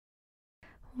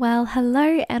Well,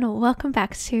 hello and welcome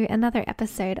back to another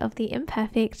episode of the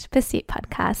Imperfect Pursuit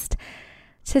podcast.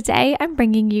 Today, I'm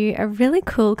bringing you a really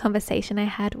cool conversation I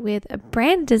had with a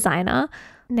brand designer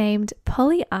named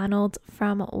Polly Arnold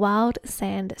from Wild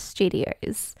Sand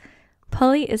Studios.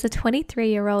 Polly is a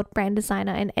 23-year-old brand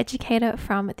designer and educator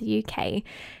from the UK.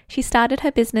 She started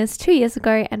her business 2 years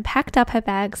ago and packed up her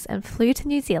bags and flew to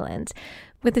New Zealand.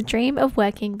 With a dream of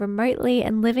working remotely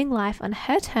and living life on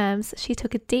her terms, she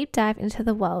took a deep dive into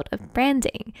the world of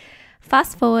branding.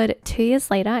 Fast forward 2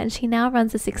 years later, and she now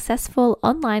runs a successful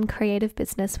online creative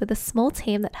business with a small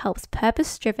team that helps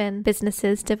purpose-driven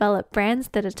businesses develop brands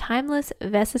that are timeless,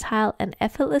 versatile, and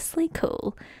effortlessly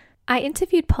cool. I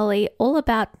interviewed Polly all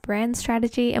about brand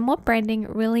strategy and what branding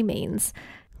really means.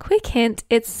 Quick hint,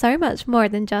 it's so much more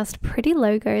than just pretty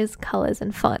logos, colors,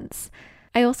 and fonts.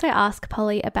 I also asked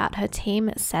Polly about her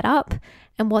team setup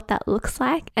and what that looks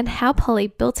like, and how Polly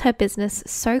built her business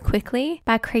so quickly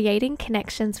by creating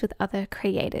connections with other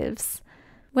creatives.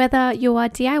 Whether you are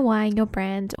DIYing your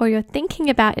brand or you're thinking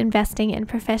about investing in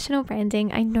professional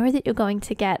branding, I know that you're going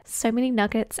to get so many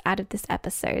nuggets out of this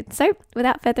episode. So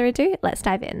without further ado, let's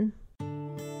dive in.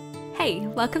 Hey,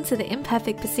 welcome to the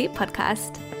Imperfect Pursuit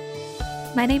podcast.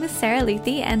 My name is Sarah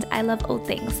Luthi, and I love all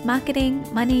things marketing,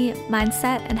 money,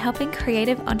 mindset, and helping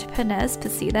creative entrepreneurs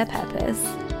pursue their purpose.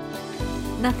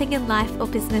 Nothing in life or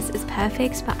business is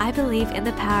perfect, but I believe in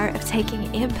the power of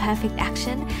taking imperfect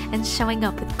action and showing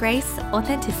up with grace,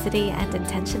 authenticity, and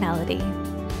intentionality.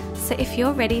 So if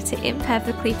you're ready to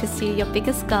imperfectly pursue your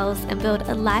biggest goals and build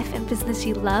a life and business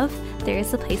you love, there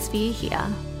is a place for you here.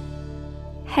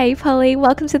 Hey Polly,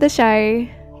 welcome to the show.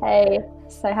 Hey,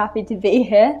 so happy to be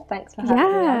here. Thanks for having me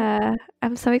on. Yeah,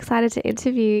 I'm so excited to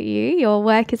interview you. Your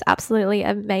work is absolutely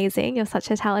amazing. You're such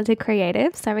a talented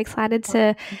creative. So I'm excited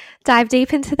to dive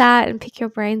deep into that and pick your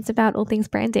brains about all things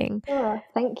branding. Oh,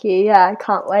 thank you. Yeah, I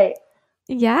can't wait.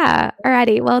 Yeah.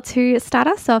 Alrighty. Well, to start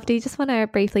us off, do you just want to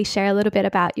briefly share a little bit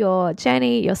about your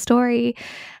journey, your story,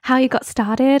 how you got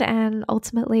started, and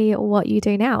ultimately what you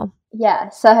do now? Yeah,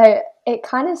 so it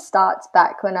kind of starts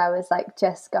back when I was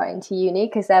just going to uni,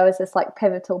 because there was this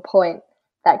pivotal point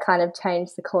that kind of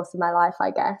changed the course of my life,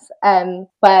 I guess,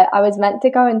 where I was meant to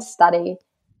go and study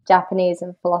Japanese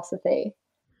and philosophy.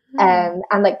 And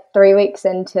 3 weeks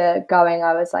into going,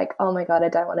 I was like, oh my God, I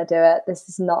don't want to do it. This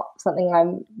is not something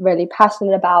I'm really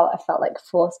passionate about. I felt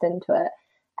forced into it.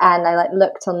 And I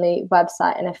looked on the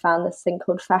website and I found this thing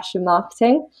called fashion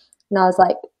marketing. And I was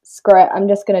like, screw it, I'm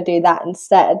just going to do that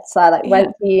instead. So I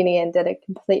went to uni and did a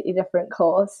completely different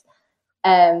course.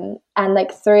 And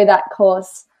through that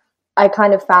course, I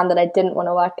kind of found that I didn't want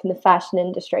to work in the fashion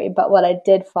industry. But what I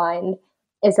did find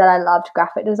is that I loved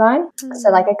graphic design.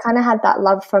 So I kind of had that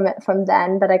love from it from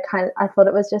then, but I thought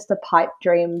it was just a pipe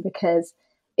dream because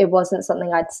it wasn't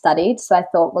something I'd studied. So I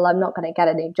thought, well, I'm not going to get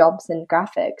any jobs in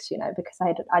graphics, because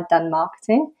I'd done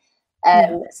marketing.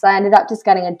 So I ended up just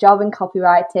getting a job in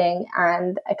copywriting.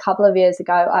 And a couple of years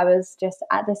ago, I was just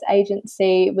at this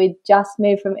agency. We'd just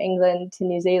moved from England to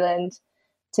New Zealand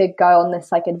to go on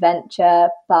this adventure.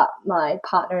 But my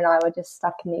partner and I were just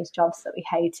stuck in these jobs that we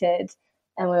hated.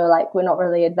 And we were like, we're not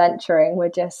really adventuring. We're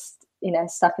just,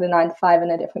 stuck in a 9-to-5 in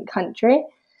a different country.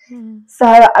 So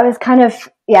I was kind of,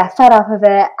 fed up of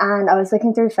it. And I was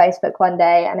looking through Facebook one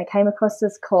day and I came across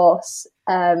this course.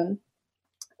 And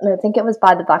I think it was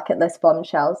by the Bucket List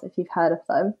Bombshells, if you've heard of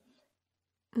them.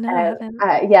 No,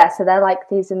 I haven't. So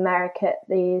they're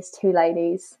these two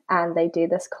ladies, and they do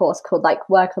this course called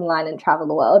Work Online and Travel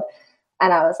the World.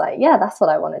 And I was like, yeah, that's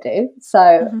what I want to do.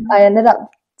 So I ended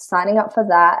up signing up for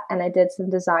that, and I did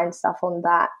some design stuff on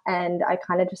that, and I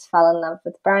kind of just fell in love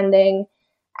with branding.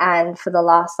 And for the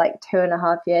last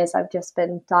 2.5 years, I've just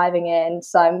been diving in.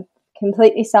 So I'm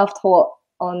completely self-taught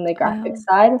on the graphic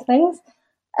side of things.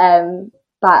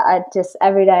 But I just,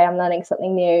 every day I'm learning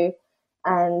something new,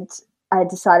 and I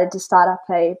decided to start up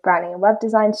a branding and web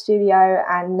design studio.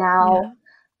 And now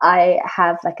I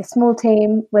have a small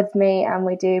team with me, and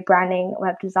we do branding,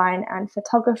 web design and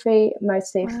photography,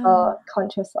 mostly for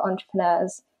conscious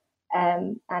entrepreneurs.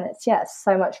 And it's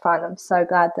so much fun. I'm so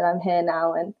glad that I'm here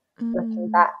now, and looking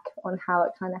back on how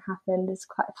it kind of happened is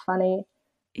quite funny.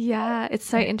 Yeah, it's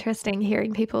so interesting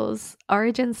hearing people's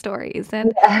origin stories.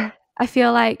 And I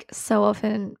feel like so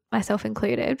often, myself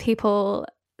included, people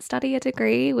study a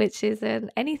degree which isn't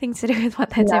anything to do with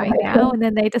what they're doing now, and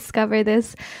then they discover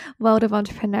this world of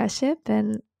entrepreneurship.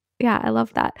 And I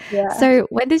love that. So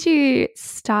when did you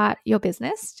start your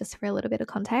business, just for a little bit of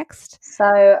context?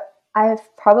 So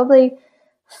I've probably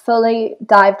fully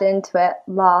dived into it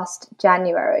last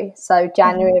January, so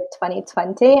January of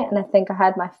 2020, and I think I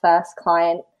had my first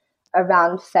client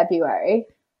around February.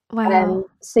 Wow.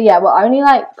 So yeah, we're only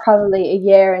like probably a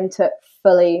year into it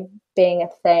fully being a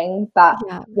thing, but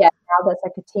Yeah. yeah, now there's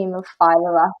like a team of 5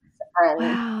 of us, and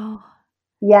Wow.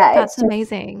 yeah, That's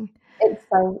amazing. it's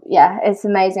so yeah, it's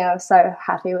amazing. I'm so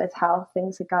happy with how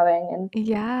things are going, and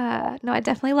Yeah. No, I'd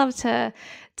definitely love to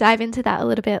dive into that a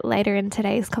little bit later in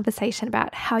today's conversation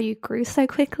about how you grew so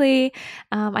quickly.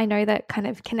 I know that kind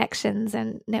of connections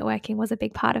and networking was a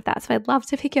big part of that. So I'd love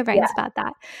to pick your yeah, brains about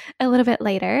that a little bit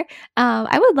later.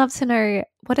 I would love to know,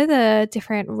 what are the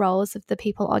different roles of the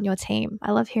people on your team?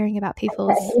 I love hearing about okay,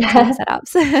 people's team yeah.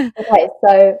 setups. Okay,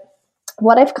 so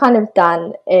what I've kind of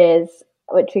done is,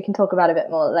 which we can talk about a bit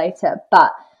more later,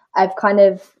 but I've kind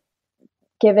of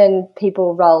given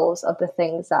people roles of the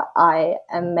things that I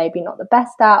am maybe not the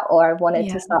best at or I wanted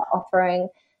to Yeah. start offering.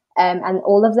 And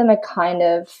all of them are kind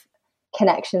of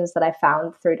connections that I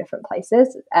found through different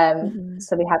places. Hmm.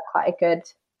 So we have quite a good,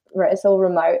 it's all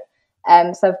remote.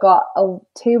 So I've got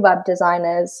two web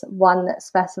designers, one that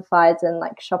specifies in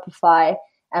like Shopify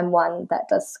and one that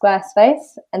does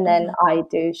Squarespace. And then Hmm. I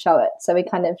do show it. So we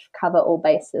kind of cover all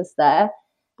bases there.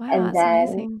 Wow, And that's then,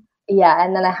 amazing. yeah,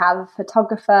 and then I have a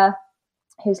photographer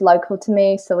who's local to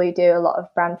me. So we do a lot of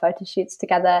brand photo shoots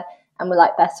together and we're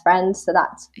like best friends. So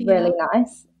that's really Yeah.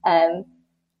 nice.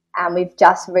 And we've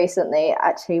just recently,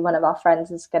 actually, one of our friends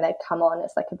is going to come on.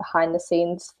 It's like a behind the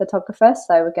scenes photographer.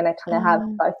 So we're going to kind of have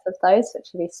Mm, both of those, which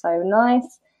would be so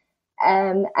nice.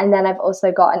 And then I've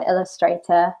also got an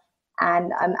illustrator,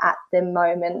 and I'm at the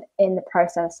moment in the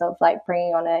process of like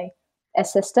bringing on a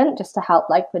assistant just to help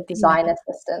like with design yeah.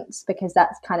 assistance, because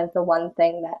that's kind of the one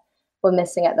thing that we're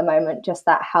missing at the moment, just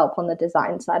that help on the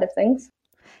design side of things.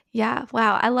 Yeah,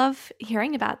 wow. I love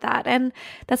hearing about that. And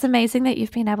that's amazing that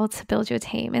you've been able to build your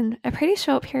team in a pretty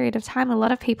short period of time. A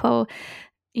lot of people,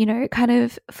 kind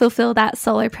of fulfill that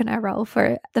solopreneur role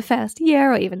for the first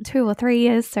year or even 2 or 3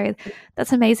 years. So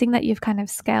that's amazing that you've kind of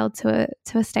scaled to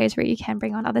a stage where you can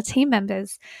bring on other team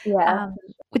members. Yeah,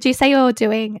 Would you say you're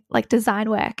doing like design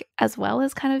work as well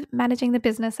as kind of managing the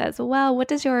business as well? What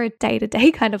does your day to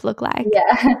day kind of look like?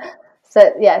 yeah.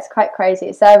 So yeah, it's quite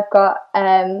crazy. So I've got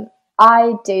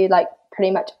I do like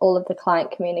pretty much all of the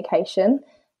client communication,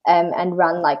 and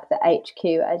run like the HQ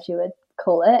as you would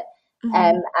call it.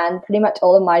 Hmm. And pretty much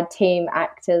all of my team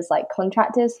act as like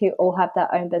contractors who all have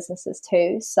their own businesses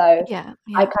too. So Yeah,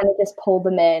 I yeah, kind of just pull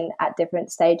them in at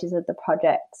different stages of the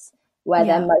projects where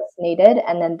they're yeah. most needed,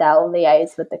 and then they'll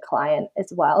liaise with the client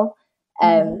as well.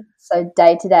 Hmm. So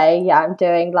day to day, yeah, I'm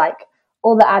doing like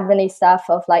all the admin stuff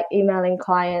of like emailing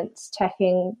clients,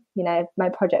 checking, my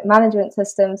project management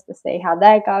systems to see how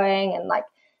they're going, and like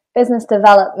business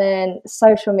development,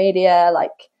 social media, like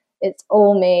it's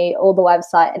all me, all the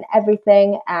website and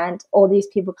everything. And all these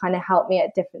people kind of help me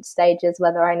at different stages,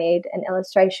 whether I need an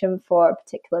illustration for a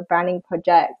particular branding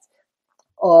project,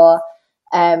 or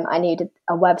I need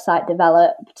a website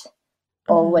developed,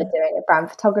 or we're Hmm. doing a brand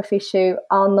photography shoot.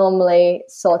 I'll normally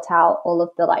sort out all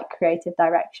of the like creative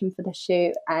direction for the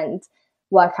shoot and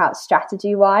work out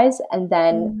strategy wise. And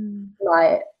then Mm.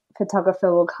 my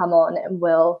photographer will come on and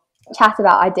we'll chat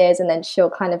about ideas, and then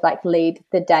she'll kind of like lead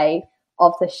the day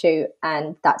of the shoot.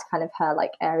 And that's kind of her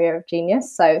like area of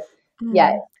genius. So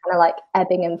yeah, Mm. it's kind of like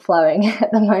ebbing and flowing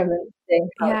at the moment, seeing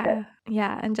how it Yeah,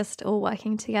 yeah, and just all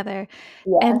working together.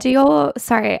 And goes. do your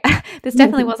sorry, this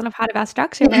definitely Yeah. wasn't a part of our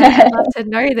structure, but I'd love to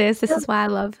know this. This is why I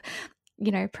love,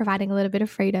 providing a little bit of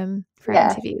freedom for our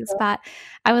Yeah. interviews. But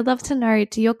I would love to know,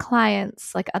 do your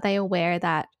clients, like, are they aware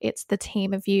that it's the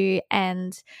team of you,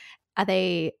 and are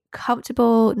they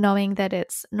comfortable knowing that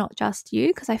it's not just you?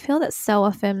 Because I feel that so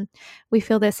often we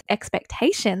feel this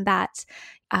expectation that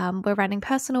we're running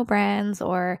personal brands,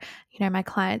 or, my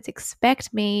clients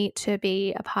expect me to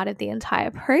be a part of the entire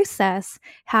process.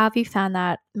 How have you found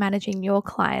that managing your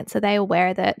clients? Are they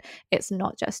aware that it's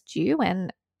not just you,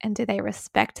 and do they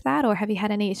respect that, or have you had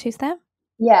any issues there?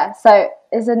 Yeah, so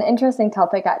it's an interesting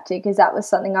topic actually, because that was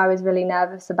something I was really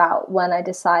nervous about when I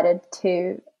decided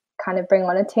to kind of bring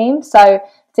on a team. So,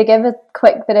 to give a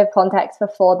quick bit of context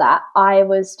before that, I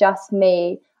was just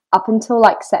me up until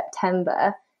like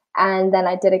September, and then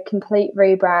I did a complete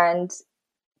rebrand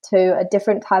to a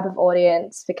different type of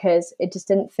audience because it just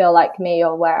didn't feel like me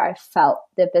or where I felt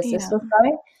the business Yeah. was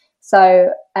going.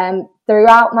 So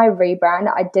throughout my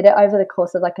rebrand, I did it over the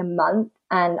course of like a month,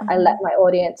 and I let Hmm. my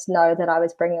audience know that I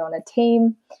was bringing on a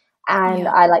team, and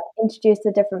Yeah. I like introduced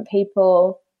the different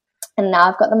people, and now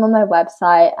I've got them on my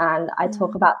website and I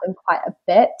talk Mm. about them quite a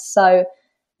bit. So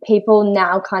people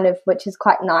now kind of, which is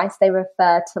quite nice, they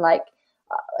refer to like,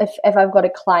 if I've got a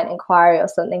client inquiry or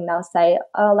something, they'll say,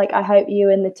 oh, like, I hope you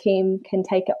and the team can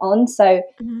take it on. So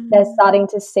they're starting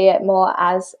to see it more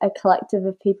as a collective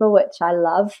of people, which I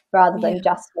love, rather than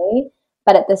just me.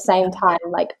 But at the same time,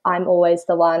 like, I'm always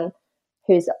the one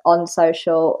who's on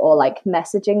social or like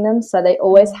messaging them. So they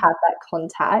always have that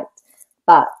contact,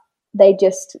 but they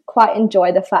just quite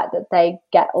enjoy the fact that they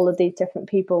get all of these different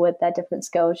people with their different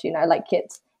skills, you know, like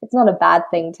it's not a bad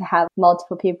thing to have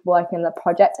multiple people working on the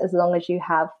project, as long as you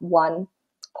have one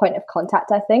point of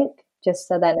contact, I think, just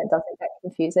so then it doesn't get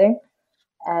confusing.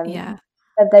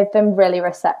 But they've been really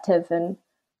receptive, and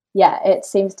it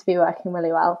seems to be working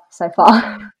really well so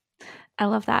far. I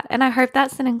love that. And I hope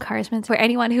that's an encouragement for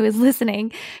anyone who is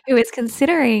listening, who is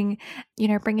considering, you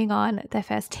know, bringing on their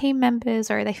first team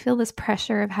members, or they feel this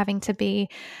pressure of having to be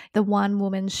the one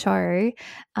woman show.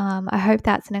 I hope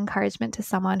that's an encouragement to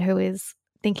someone who is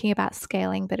thinking about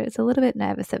scaling, but is a little bit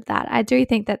nervous of that. I do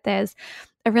think that there's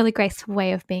a really graceful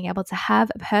way of being able to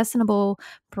have a personable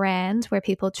brand where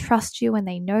people trust you and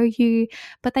they know you,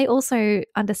 but they also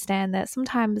understand that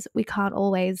sometimes we can't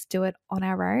always do it on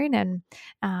our own,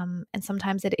 and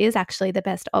sometimes it is actually the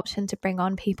best option to bring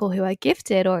on people who are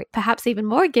gifted, or perhaps even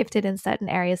more gifted in certain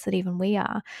areas that even we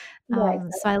are. Exactly.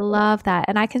 So I love that,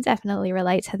 and I can definitely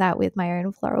relate to that with my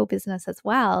own floral business as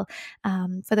well.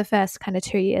 For the first kind of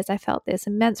 2 years, I felt this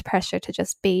immense pressure to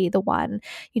just be the one,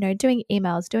 you know, doing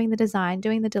emails, doing the design,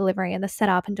 doing the delivery and the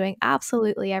setup, and doing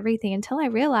absolutely everything, until I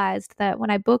realized that when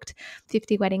I booked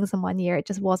 50 weddings in 1 year, it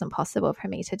just wasn't possible for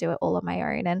me to do it all on my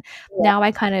own. And now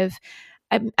I kind of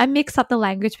I mix up the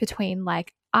language between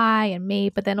like I and me,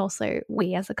 but then also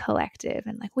we as a collective,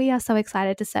 and like, we are so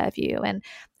excited to serve you. And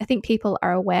I think people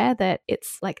are aware that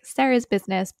it's like Sarah's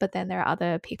business, but then there are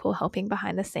other people helping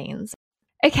behind the scenes.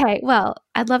 Okay, well,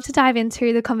 I'd love to dive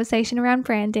into the conversation around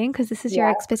branding, because this is your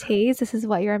expertise. This is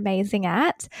what you're amazing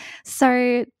at.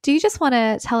 So do you just want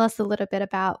to tell us a little bit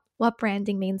about what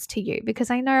branding means to you? Because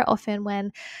I know often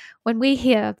when we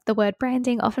hear the word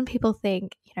branding, often people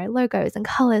think, you know, logos and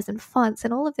colors and fonts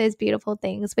and all of those beautiful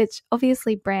things, which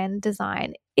obviously brand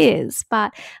design is.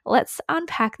 But let's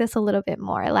unpack this a little bit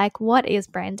more. Like, what is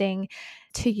branding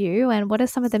to you, and what are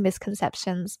some of the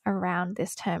misconceptions around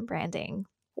this term branding?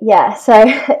 Yeah, so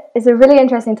it's a really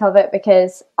interesting topic,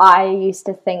 because I used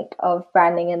to think of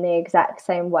branding in the exact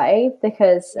same way,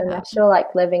 because unless you're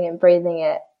like living and breathing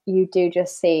it, you do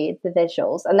just see the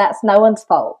visuals, and that's no one's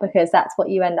fault, because that's what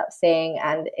you end up seeing,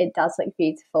 and it does look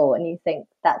beautiful and you think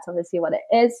that's obviously what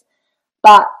it is.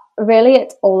 But really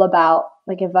it's all about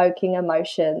like evoking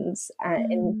emotions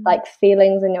and in like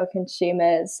feelings in your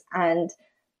consumers, and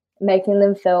making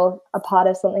them feel a part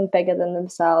of something bigger than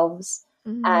themselves.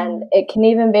 And it can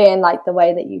even be in like the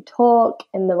way that you talk,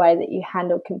 in the way that you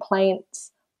handle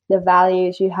complaints, the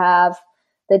values you have,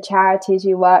 the charities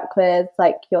you work with,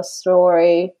 like your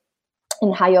story,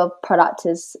 and how your product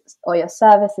is, or your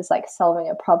service is like solving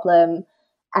a problem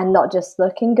and not just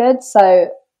looking good.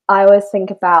 So I always think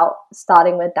about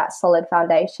starting with that solid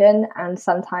foundation. And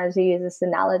sometimes we use this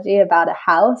analogy about a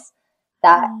house,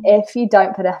 that if you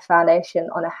don't put a foundation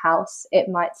on a house, it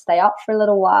might stay up for a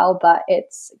little while, but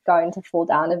it's going to fall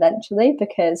down eventually,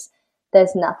 because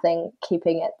there's nothing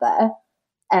keeping it there.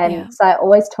 And so I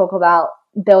always talk about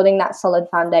building that solid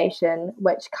foundation,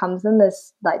 which comes in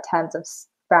this like terms of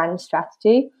brand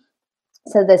strategy.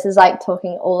 So this is like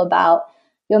talking all about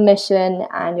your mission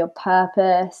and your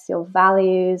purpose, your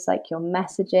values, like your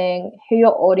messaging, who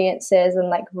your audience is, and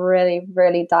like really,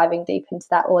 really diving deep into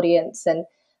that audience and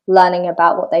learning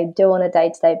about what they do on a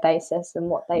day-to-day basis and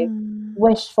what they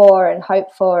wish for and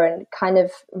hope for, and kind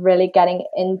of really getting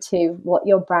into what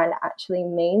your brand actually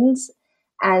means.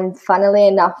 And funnily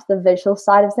enough, the visual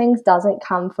side of things doesn't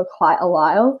come for quite a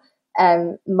while.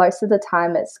 Most of the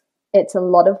time it's a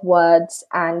lot of words,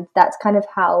 and that's kind of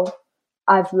how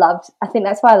I think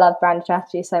that's why I love brand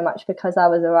strategy so much, because I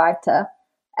was a writer,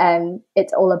 and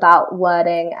it's all about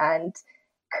wording and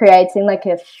creating like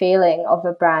a feeling of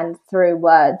a brand through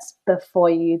words before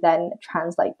you then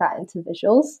translate that into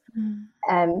visuals.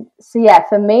 So yeah,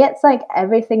 for me it's like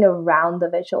everything around the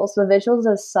visuals. The visuals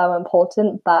are so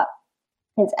important, but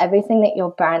it's everything that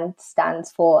your brand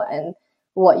stands for and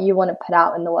what you want to put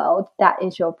out in the world. That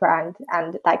is your brand,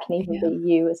 and that can even be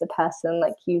you as a person,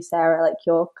 like you, Sarah, like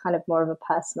you're kind of more of a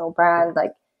personal brand.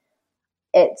 Like,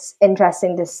 it's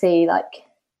interesting to see like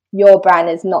your brand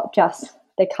is not just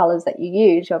the colors that you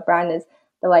use. Your brand is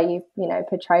the way you know,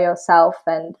 portray yourself,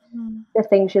 and the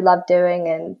things you love doing,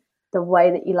 and the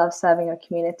way that you love serving your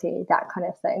community, that kind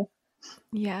of thing.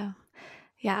 Yeah,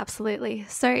 absolutely.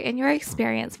 So in your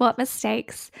experience, what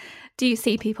mistakes do you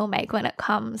see people make when it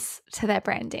comes to their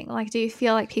branding? Like, do you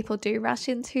feel like people do rush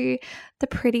into the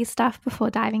pretty stuff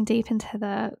before diving deep into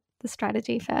the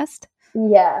strategy first?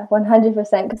 Yeah, 100%.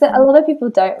 Because a lot of people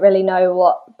don't really know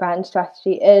what brand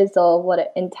strategy is or what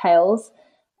it entails.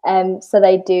 So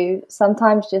they do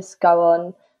sometimes just go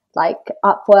on like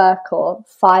Upwork or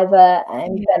Fiverr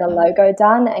and get a logo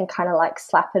done and kind of like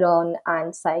slap it on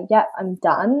and say, yeah, I'm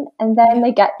done. And then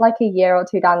they get like a year or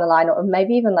two down the line, or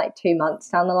maybe even like 2 months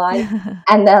down the line,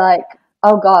 and they're like,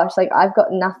 oh gosh, like I've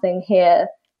got nothing here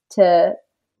to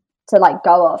like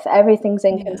go off. Everything's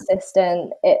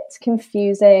inconsistent. It's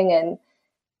confusing,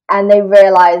 and they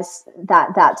realize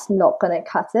that that's not going to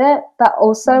cut it. But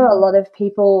also a lot of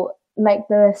people make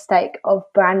the mistake of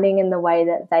branding in the way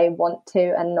that they want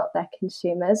to and not their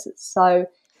consumers. So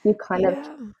you kind of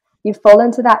you fall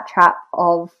into that trap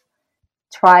of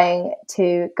trying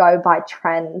to go by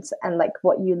trends and like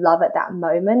what you love at that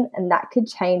moment, and that could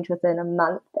change within a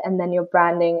month, and then your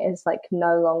branding is like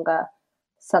no longer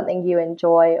something you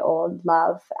enjoy or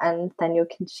love, and then your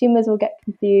consumers will get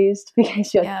confused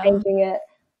because you're changing it.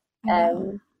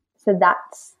 So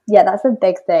that's a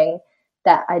big thing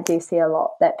that I do see a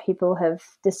lot, that people have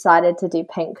decided to do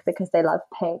pink because they love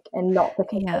pink and not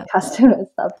because their customers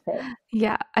love pink.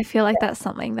 Yeah, I feel like that's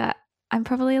something that I'm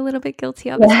probably a little bit guilty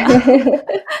of as well.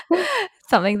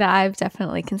 Something that I've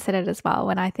definitely considered as well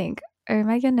when I think, oh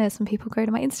my goodness, when people go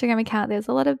to my Instagram account, there's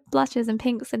a lot of blushes and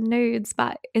pinks and nudes,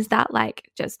 but is that like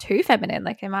just too feminine?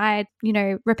 Like, am I,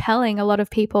 repelling a lot of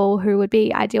people who would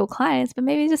be ideal clients, but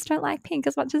maybe just don't like pink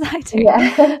as much as I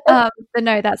do? But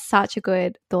no, that's such a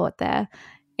good thought there.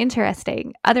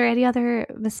 Interesting. Are there any other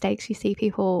mistakes you see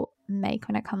people make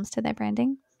when it comes to their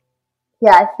branding?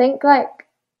 Yeah, I think like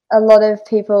a lot of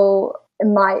people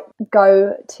might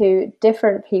go to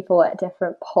different people at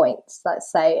different points,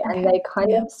 let's say, and they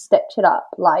kind of stitch it up.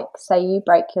 Like, say you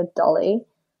break your dolly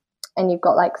and you've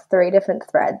got like 3 different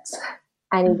threads,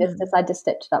 and you just decide to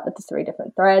stitch it up with the 3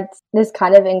 different threads. It's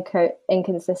kind of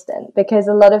inconsistent, because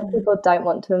a lot of people don't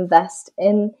want to invest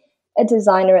in a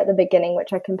designer at the beginning,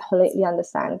 which I completely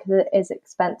understand because it is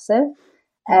expensive.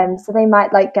 So they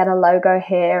might like get a logo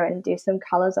here and do some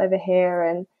colors over here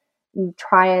and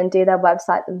try and do their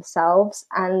website themselves,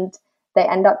 and they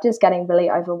end up just getting really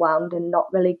overwhelmed and not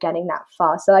really getting that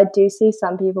far. So I do see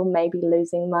some people maybe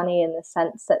losing money in the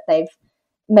sense that they've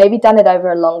maybe done it over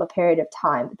a longer period of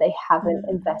time, but they haven't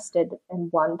invested in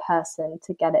one person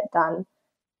to get it done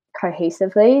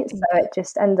cohesively. So it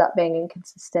just ends up being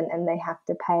inconsistent and they have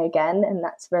to pay again, and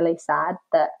that's really sad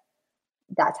that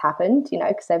that's happened,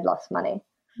 because they've lost money.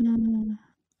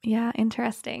 Yeah,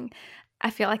 interesting. I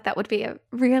feel like that would be a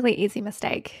really easy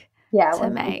mistake to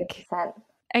 100%. make.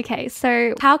 Okay,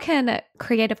 so how can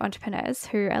creative entrepreneurs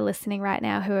who are listening right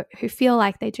now, who feel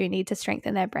like they do need to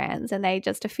strengthen their brands and they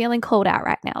just are feeling called out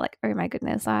right now, like, oh my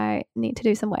goodness, I need to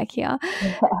do some work here.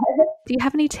 Do you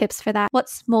have any tips for that? What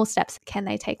small steps can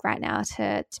they take right now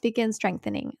to begin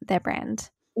strengthening their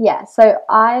brand? Yeah, so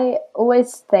I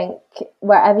always think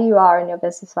wherever you are in your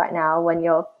business right now, when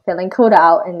you're feeling called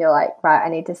out and you're like, right, I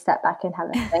need to step back and have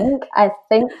a think, I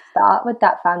think start with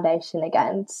that foundation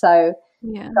again. So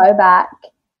go back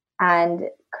and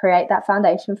create that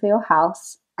foundation for your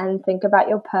house and think about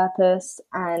your purpose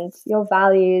and your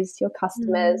values, your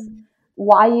customers,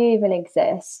 why you even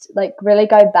exist. Like, really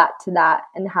go back to that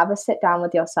and have a sit down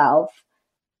with yourself.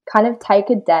 Kind of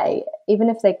take a day, even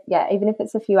if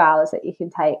it's a few hours that you can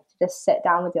take to just sit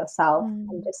down with yourself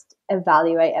and just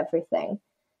evaluate everything.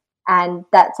 And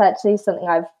that's actually something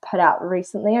I've put out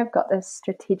recently. I've got this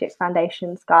strategic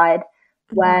foundations guide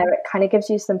where it kind of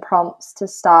gives you some prompts to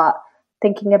start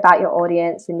thinking about your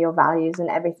audience and your values and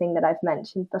everything that I've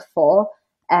mentioned before,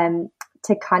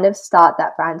 to kind of start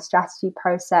that brand strategy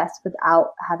process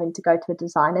without having to go to a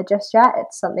designer just yet.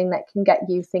 It's something that can get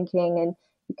you thinking, and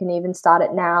you can even start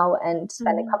it now and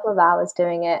spend a couple of hours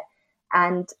doing it.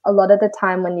 And a lot of the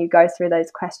time when you go through those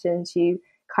questions, you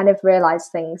kind of realize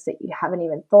things that you haven't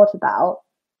even thought about,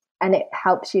 and it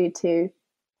helps you to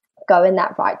go in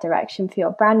that right direction for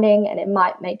your branding. And it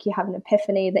might make you have an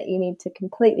epiphany that you need to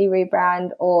completely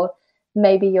rebrand, or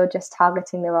maybe you're just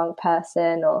targeting the wrong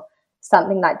person or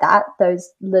something like that. Those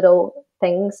little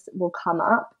things will come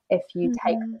up if you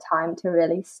take the time to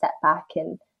really step back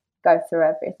and go through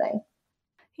everything.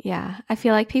 Yeah, I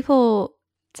feel like people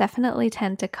definitely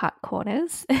tend to cut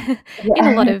corners in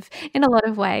a lot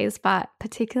of ways, but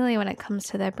particularly when it comes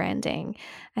to their branding,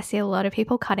 I see a lot of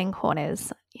people cutting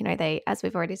corners. They, as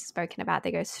we've already spoken about,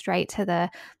 they go straight to the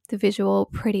visual,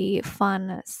 pretty,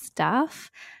 fun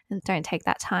stuff and don't take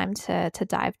that time to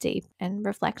dive deep and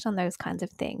reflect on those kinds of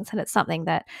things. And it's something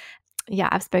that yeah,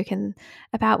 I've spoken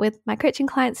about with my coaching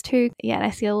clients too. Yeah, and I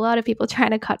see a lot of people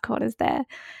trying to cut corners there.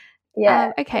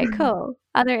 Yeah. Okay, cool.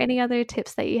 Are there any other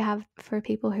tips that you have for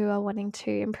people who are wanting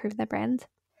to improve their brand?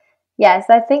 Yeah,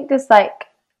 so I think just like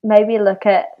maybe look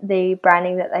at the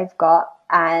branding that they've got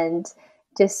and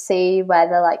just see where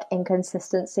the like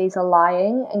inconsistencies are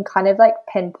lying and kind of like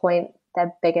pinpoint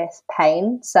their biggest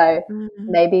pain. So Mm,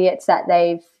 maybe it's that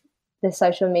the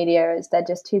social media is they're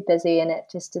just too busy and it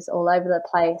just is all over the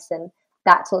place, and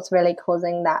that's what's really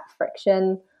causing that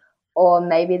friction. Or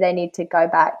maybe they need to go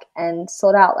back and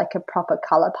sort out like a proper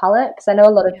color palette, because I know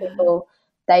a lot of yeah. people,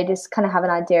 they just kind of have an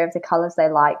idea of the colors they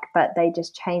like, but they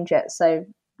just change it. So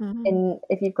Mm.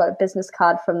 if you've got a business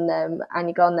card from them and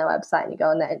you go on their website and you go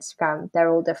on their Instagram, they're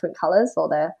all different colors, or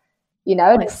they're,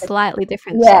 Like just slightly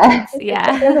different yeah, shades.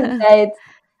 just different Yeah. shades,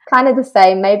 kind of the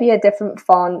same, maybe a different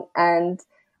font, and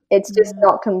it's just Mm,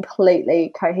 not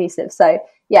completely cohesive. So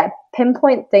yeah,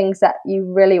 pinpoint things that you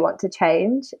really want to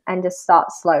change and just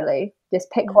start slowly.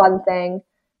 Just pick mm, one thing,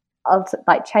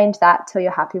 like change that till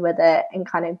you're happy with it and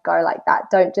kind of go like that.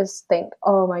 Don't just think,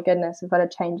 oh my goodness, we've got to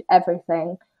change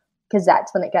everything, because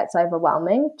that's when it gets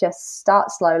overwhelming. Just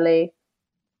start slowly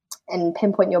and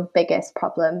pinpoint your biggest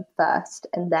problem first,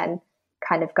 and then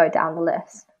kind of go down the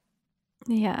list.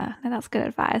 yeah, no, that's good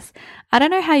advice. I don't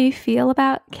know how you feel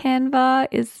about Canva.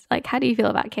 How do you feel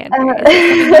about Canva? Is it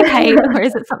something you hate, Uh, or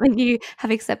is it something you have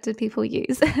accepted people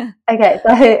use? okay,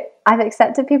 so I've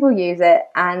accepted people use it,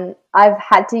 and I've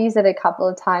had to use it a couple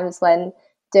of times when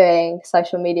doing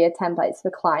social media templates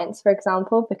for clients, for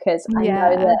example, because I know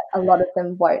Yeah. that a lot of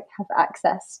them won't have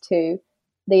access to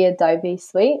the Adobe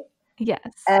suite. Yes.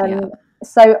 Yeah. Um,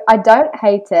 so I don't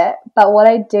hate it, but what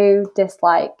I do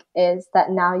dislike is that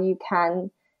now you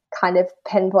can kind of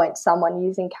pinpoint someone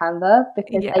using Canva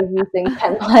because Yeah. they're using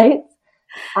templates,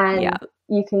 Yeah. and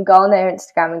you can go on their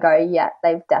Instagram and go, yeah,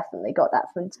 they've definitely got that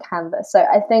from Canva. So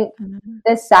I think Mhm.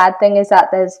 the sad thing is that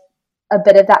there's a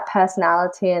bit of that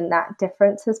personality and that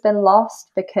difference has been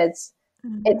lost, because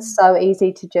it's Mhm. so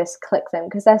easy to just click them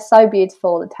because they're so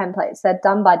beautiful. The templates, they're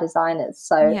done by designers.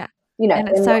 So, Yeah. And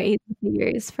it's they're so not, easy to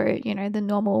use for, the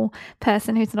normal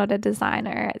person who's not a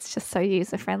designer. It's just so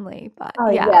user friendly. But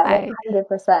oh yeah, yeah, I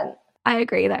 100%. I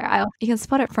agree there. You can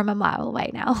spot it from a mile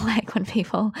away now, like when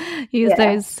people use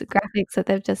Yeah, those graphics that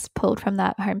they've just pulled from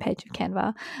that homepage of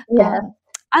Canva. yeah,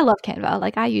 I love Canva.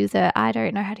 Like I use it. I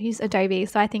don't know how to use Adobe,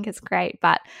 so I think it's great.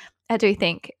 But I do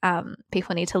think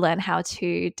people need to learn how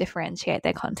to differentiate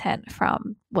their content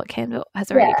from what Canva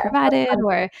has already yeah, provided, 100%.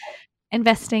 or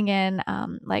investing in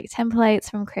like templates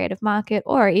from Creative Market,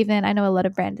 or even I know a lot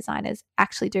of brand designers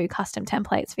actually do custom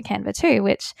templates for Canva too,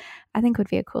 which I think would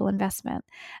be a cool investment.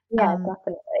 Yeah, Um,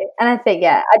 definitely. And I think,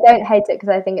 yeah, I don't hate it because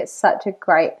I think it's such a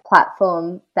great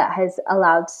platform that has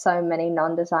allowed so many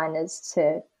non-designers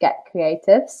to get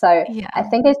creative. So I yeah.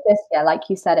 think it's just, yeah, like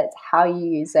you said, it's how you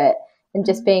use it and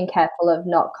just Mhm. being careful of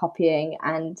not copying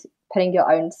and putting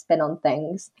your own spin on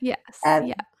things. Yes. Um,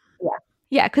 Yeah. yeah,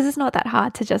 Yeah, because it's not that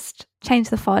hard to just change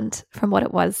the font from what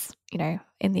it was,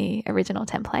 in the original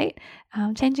template,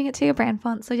 changing it to your brand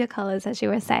fonts or your colors, as you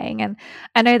were saying. And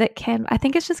I know that I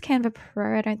think it's just Canva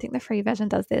Pro. I don't think the free version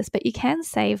does this, but you can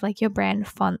save like your brand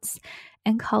fonts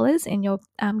and colors in your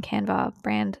Canva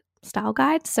brand style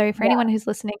guide. So for yeah, anyone who's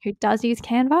listening who does use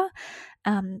Canva,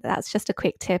 that's just a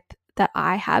quick tip that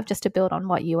I have just to build on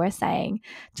what you were saying,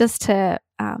 just to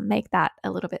make that a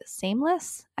little bit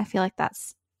seamless. I feel like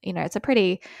that's, it's a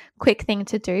pretty quick thing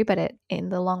to do, but it in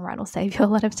the long run will save you a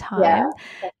lot of yeah, time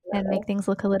and definitely. make things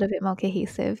look a little bit more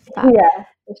cohesive. But Yeah,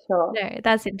 for sure. no,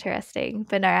 that's interesting.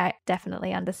 But no, I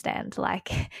definitely understand.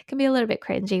 Like, it can be a little bit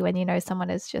cringy when someone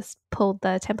has just pulled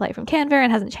the template from Canva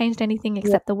and hasn't changed anything Yeah,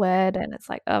 except the word. And it's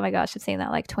like, oh my gosh, I've seen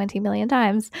that like 20 million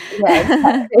times. yeah,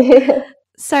 exactly.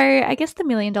 So, I guess the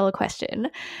 $1,000,000 question,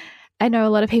 I know a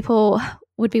lot of people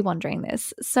would be wondering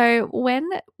this. So, when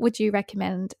would you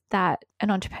recommend that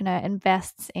an entrepreneur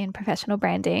invests in professional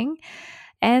branding?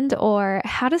 And or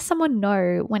how does someone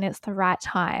know when it's the right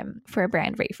time for a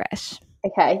brand refresh?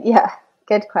 Okay, yeah,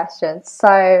 good question.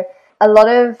 So, a lot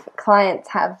of clients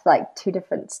have like two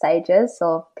different stages,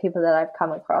 or people that I've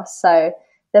come across. So,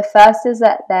 the first is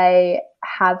that they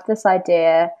have this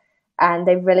idea and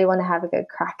they really want to have a good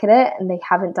crack at it and they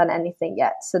haven't done anything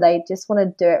yet. So, they just want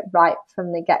to do it right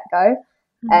from the get go.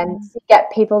 And Mm, you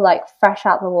get people like fresh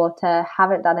out the water,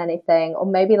 haven't done anything, or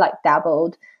maybe like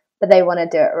dabbled, but they want to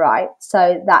do it right.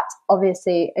 So, that's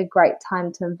obviously a great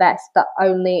time to invest, but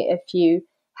only if you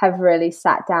have really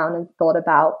sat down and thought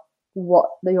about what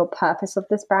your purpose of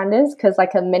this brand is. Because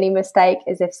like a mini mistake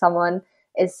is if someone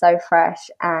is so fresh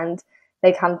and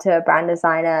they come to a brand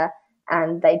designer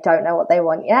and they don't know what they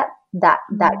want yet, that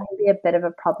can be a bit of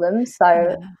a problem.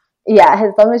 So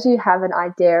as long as you have an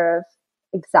idea of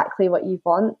exactly what you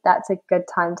want, that's a good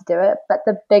time to do it. But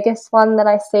the biggest one that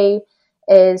I see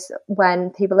is when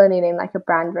people are needing like a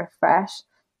brand refresh,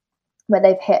 where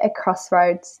they've hit a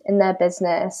crossroads in their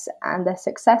business and they're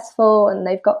successful and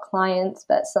they've got clients,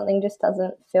 but something just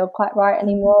doesn't feel quite right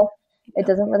anymore. It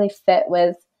doesn't really fit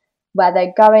with where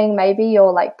they're going. Maybe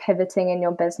you're like pivoting in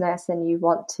your business and you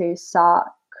want to start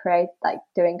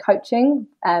doing coaching.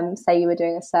 Say you were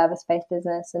doing a service-based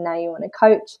business and now you want to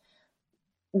coach.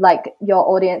 Like your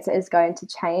audience is going to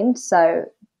change, so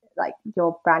like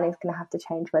your branding is going to have to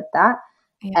change with that.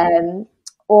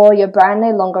 Or your brand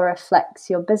no longer reflects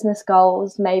your business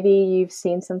goals. Maybe you've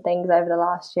seen some things over the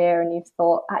last year and you've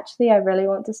thought, actually, I really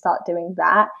want to start doing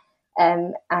that.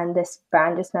 And this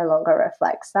brand just no longer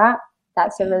reflects that.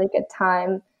 That's a really good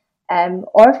time.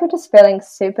 Or if you're just feeling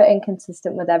super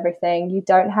inconsistent with everything, you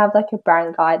don't have like a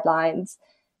brand guidelines,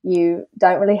 you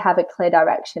don't really have a clear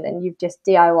direction, and you've just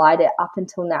DIY'd it up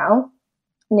until now,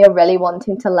 and you're really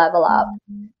wanting to level up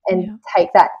and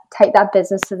take that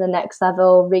business to the next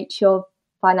level, reach your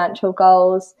financial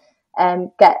goals,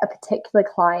 and get a particular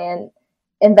client.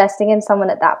 Investing in someone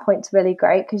at that point is really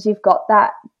great because you've got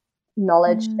that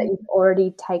knowledge that you've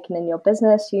already taken in your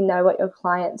business. You know what your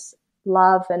clients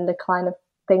love and the kind of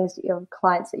things that your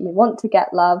clients that you want to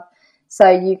get love, so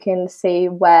you can see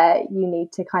where you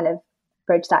need to kind of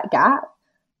bridge that gap.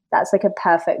 That's like a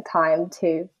perfect time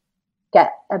to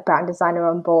get a brand designer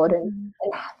on board and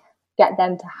get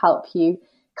them to help you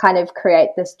kind of create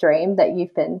this dream that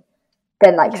you've been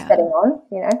like sitting on,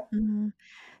 you know.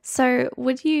 So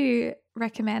would you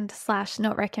recommend /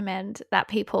 not recommend that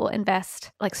people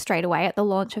invest like straight away at the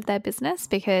launch of their business?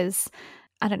 Because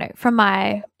I don't know, from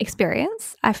my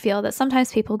experience, I feel that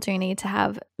sometimes people do need to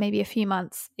have maybe a few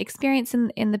months experience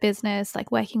in the business,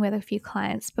 like working with a few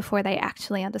clients before they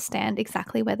actually understand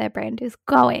exactly where their brand is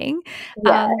going.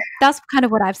 That's kind of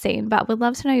what I've seen, but would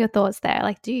love to know your thoughts there.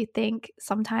 Like, do you think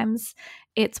sometimes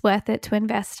it's worth it to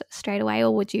invest straight away, or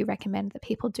would you recommend that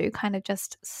people do kind of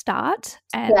just start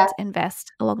and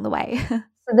invest along the way?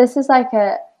 So this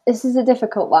is a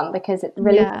difficult one because it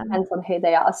really depends on who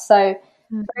they are. So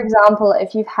for example,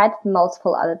 if you've had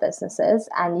multiple other businesses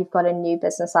and you've got a new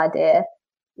business idea,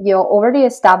 you're already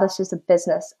established as a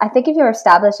business. I think if you're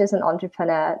established as an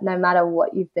entrepreneur, no matter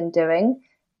what you've been doing,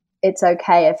 it's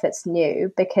okay if it's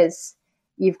new because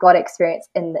you've got experience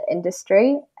in the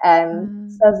industry.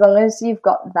 So as long as you've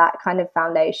got that kind of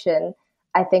foundation,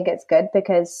 I think it's good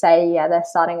because they're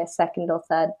starting a second or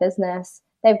third business,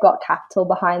 they've got capital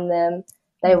behind them,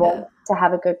 they want to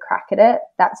have a good crack at it,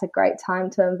 that's a great time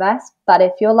to invest. But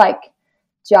if you're like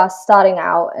just starting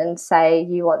out and say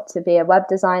you want to be a web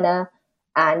designer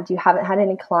and you haven't had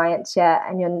any clients yet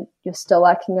and you're still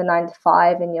working your 9 to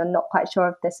 5 and you're not quite sure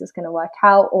if this is going to work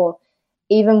out or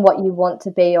even what you want to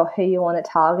be or who you want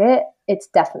to target, it's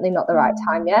definitely not the right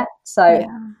time yet. So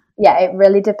it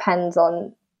really depends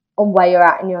on where you're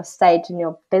at in your stage in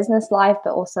your business life,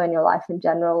 but also in your life in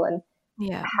general, and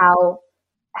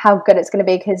how good it's going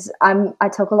to be, because I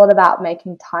talk a lot about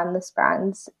making timeless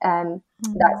brands, and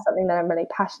that's something that I'm really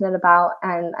passionate about.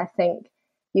 And I think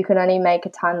you can only make a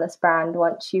timeless brand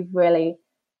once you really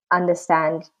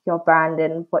understand your brand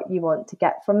and what you want to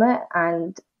get from it.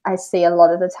 And I see a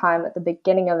lot of the time at the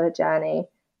beginning of a journey,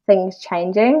 things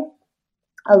changing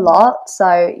a lot.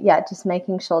 So just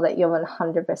making sure that you're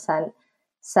 100%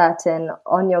 certain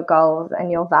on your goals and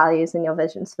your values and your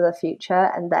visions for the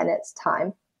future, and then it's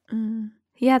time.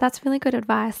 Yeah, that's really good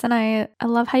advice. And I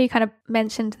love how you kind of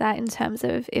mentioned that in terms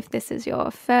of if this is your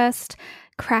first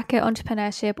crack at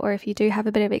entrepreneurship or if you do have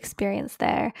a bit of experience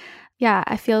there. Yeah,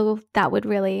 I feel that would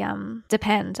really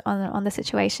depend on the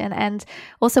situation. And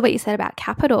also what you said about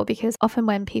capital, because often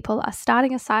when people are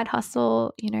starting a side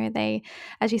hustle, they,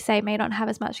 as you say, may not have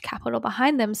as much capital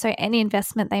behind them. So any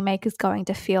investment they make is going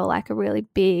to feel like a really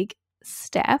big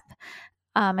step.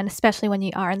 And especially when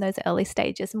you are in those early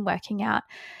stages and working out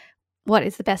what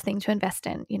is the best thing to invest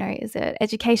in? Is it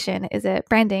education? Is it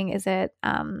branding? Is it,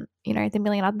 the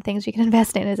million other things you can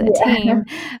invest in? Is it a team?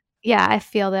 Yeah, I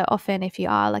feel that often if you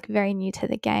are like very new to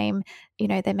the game,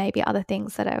 there may be other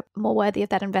things that are more worthy of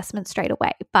that investment straight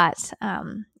away. But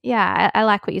I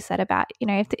like what you said about,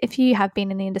 if you have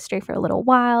been in the industry for a little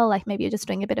while, like maybe you're just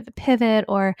doing a bit of a pivot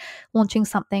or launching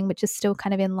something which is still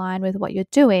kind of in line with what you're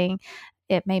doing,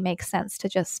 it may make sense to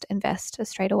just invest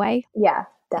straight away. Yeah,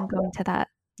 definitely. And go into that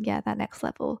next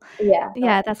level.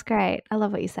 Yeah, that's great. I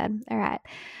love what you said. All right.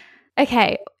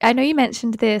 Okay, I know you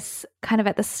mentioned this kind of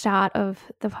at the start of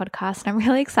the podcast, and I'm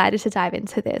really excited to dive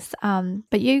into this.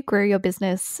 But you grew your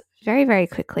business very, very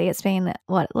quickly. It's been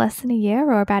what, less than a year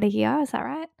or about a year? Is that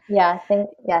right? I think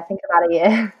about a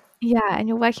year. Yeah, and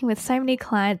you're working with so many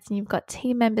clients and you've got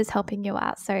team members helping you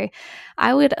out. So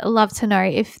I would love to know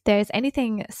if there's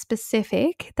anything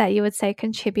specific that you would say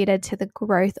contributed to the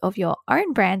growth of your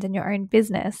own brand and your own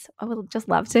business. I would just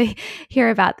love to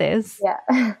hear about this.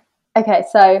 Yeah. Okay,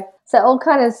 so it all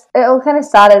kind of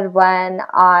started when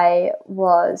I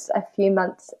was a few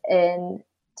months in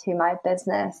to my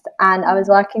business, and I was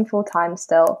working full time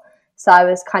still. So I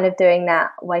was kind of doing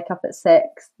that, wake up at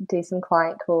 6, do some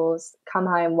client calls, come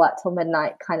home, work till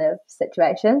midnight kind of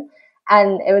situation.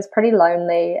 And it was pretty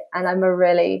lonely, and I'm a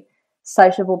really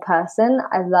sociable person.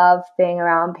 I love being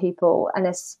around people, and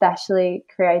especially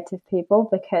creative people,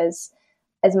 because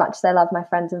as much as I love my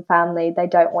friends and family, they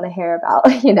don't want to hear about,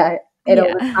 it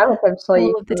all the Yeah, time, which I'm sure you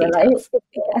all of the can relate. details.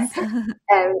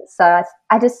 Yes. So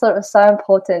I just thought it was so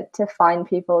important to find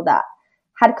people that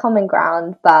had common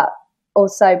ground, but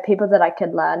also people that I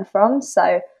could learn from.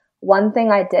 So one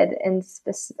thing I did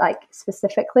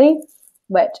specifically,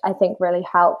 which I think really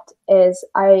helped, is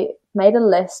I made a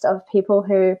list of people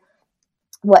who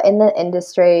were in the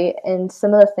industry in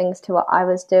similar things to what I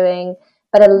was doing,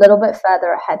 but a little bit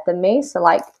further ahead than me. So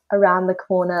like around the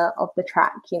corner of the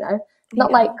track, not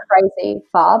like Yeah. crazy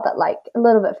far, but like a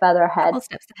little bit further ahead. Couple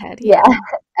steps ahead. Yeah.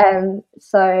 Yeah.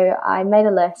 So I made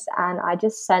a list and I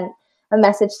just sent a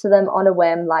message to them on a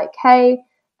whim, like, hey,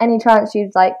 any chance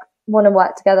you'd like want to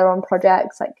work together on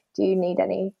projects? Like, do you need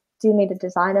a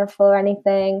designer for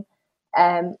anything?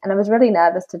 And I was really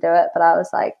nervous to do it, but I was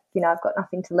like, I've got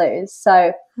nothing to lose.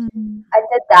 So Mm. I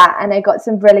did that and I got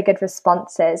some really good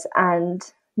responses. And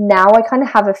now I kind of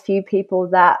have a few people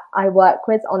that I work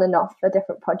with on and off for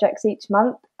different projects each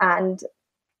month. And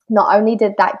not only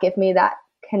did that give me that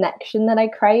connection that I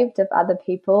craved of other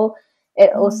people,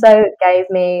 it also gave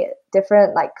me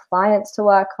different like clients to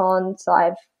work on. So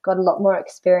I've got a lot more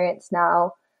experience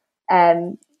now.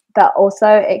 But also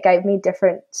it gave me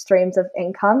different streams of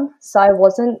income. So I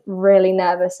wasn't really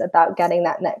nervous about getting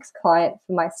that next client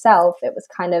for myself. It was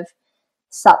kind of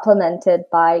supplemented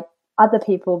by other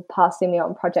people passing me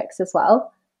on projects as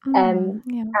well. Yeah.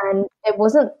 And it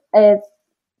wasn't a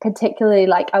particularly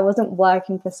like I wasn't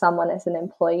working for someone as an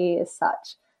employee as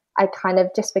such. I kind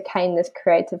of just became this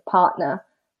creative partner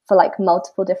for like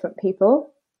multiple different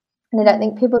people. And I don't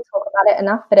think people talk about it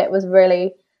enough, but it was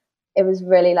really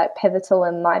like pivotal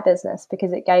in my business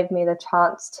because it gave me the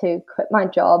chance to quit my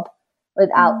job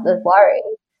without the worry.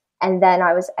 And then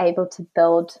I was able to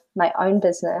build my own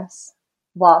business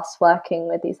whilst working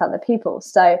with these other people.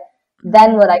 So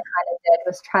then what I kind of did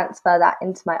was transfer that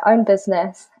into my own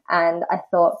business. And I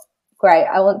thought, great,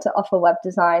 I want to offer web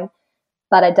design,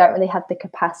 but I don't really have the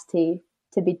capacity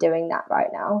to be doing that right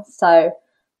now. So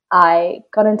I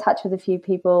got in touch with a few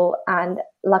people, and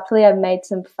luckily I've made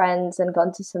some friends and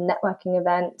gone to some networking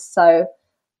events. So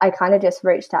I kind of just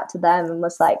reached out to them and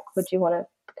was like, would you want to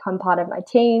become part of my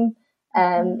team?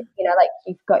 Like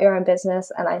you've got your own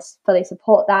business and I fully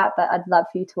support that, but I'd love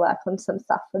for you to work on some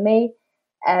stuff for me.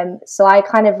 So I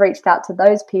kind of reached out to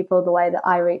those people the way that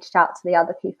I reached out to the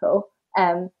other people.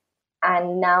 And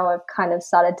now I've kind of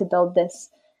started to build this,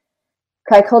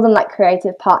 I call them like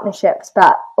creative partnerships,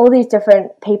 but all these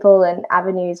different people and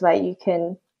avenues where you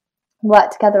can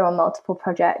work together on multiple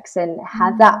projects and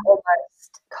have that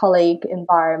almost colleague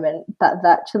environment, but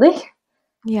virtually.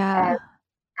 Yeah.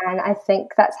 And I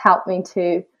think that's helped me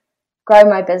to grow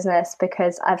my business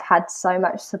because I've had so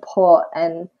much support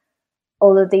and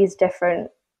all of these different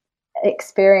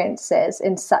experiences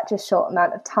in such a short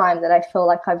amount of time that I feel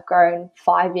like I've grown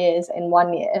 5 years in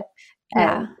 1 year.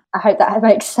 Yeah. I hope that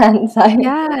makes sense.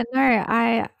 Yeah,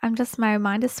 no, I'm just my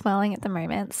mind is swelling at the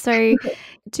moment. So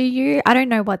I don't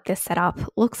know what this setup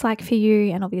looks like for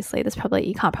you, and obviously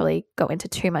you can't probably go into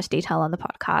too much detail on the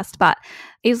podcast, but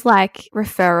is like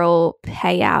referral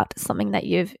payout something that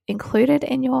you've included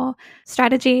in your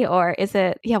strategy, or is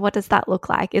it, what does that look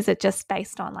like? Is it just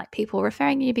based on like people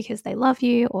referring you because they love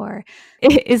you, or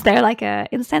is there like a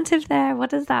incentive there? What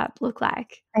does that look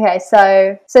like? Okay,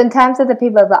 so in terms of the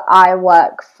people that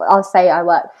I'll say I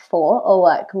work for or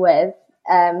work with,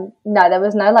 no, there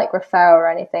was no like referral or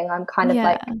anything. I'm kind of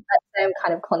like, I'm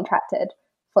kind of contracted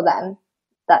for them.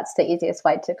 That's the easiest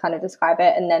way to kind of describe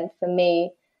it. And then for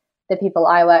me, the people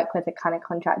I work with are kind of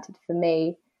contracted for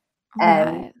me.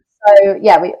 Right. So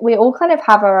yeah, we all kind of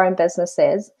have our own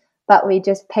businesses, but we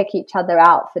just pick each other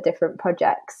out for different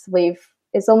projects.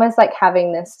 It's almost like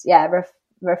having this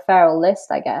referral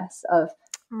list, I guess, of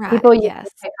Right. People usually Yes.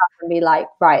 pick up and be like,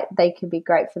 right, they could be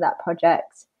great for that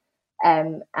project.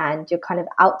 And you're kind of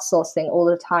outsourcing all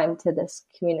the time to this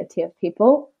community of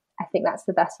people. I think that's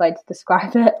the best way to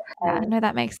describe it. Yeah, no,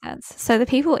 that makes sense. So the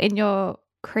people in your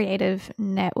creative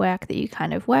network that you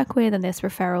kind of work with and this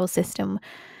referral system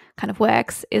kind of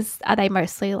works are they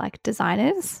mostly like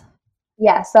designers?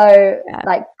 Yeah, so Yeah.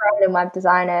 like brand and web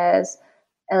designers,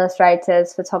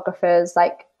 illustrators, photographers,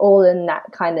 like all in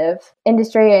that kind of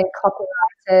industry, and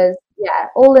copywriters. Yeah,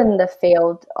 all in the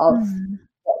field of Mm.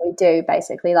 what we do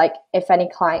basically. Like if any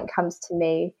client comes to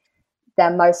me, they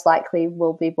most likely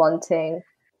will be wanting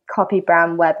copy,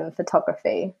 brand, web, and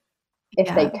photography if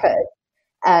they Yeah.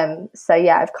 could. So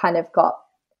yeah, I've kind of got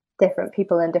different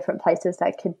people in different places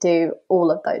that could do all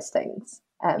of those things.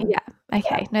 Yeah.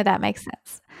 Okay. No, that makes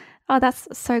sense. Oh, that's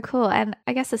so cool. And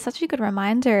I guess it's such a good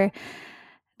reminder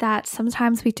that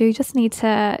sometimes we do just need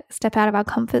to step out of our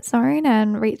comfort zone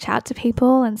and reach out to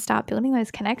people and start building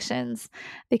those connections,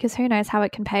 because who knows how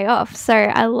it can pay off. So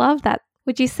I love that.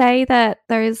 Would you say that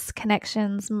those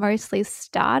connections mostly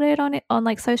started on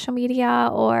like social media,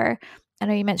 or I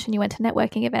know you mentioned you went to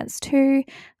networking events too.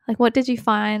 Like what did you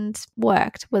find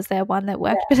worked? Was there one that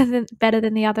worked better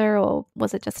than the other, or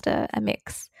was it just a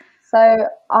mix? So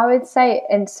I would say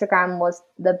Instagram was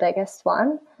the biggest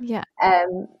one. Yeah.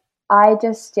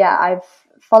 I've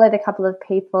followed a couple of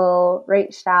people,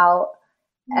 reached out,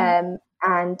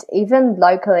 and even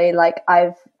locally, like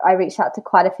I reached out to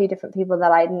quite a few different people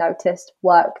that I noticed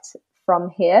worked from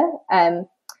here,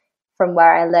 from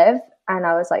where I live, and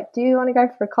I was like, "Do you want to go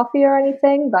for a coffee or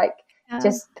anything?" Like,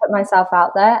 just put myself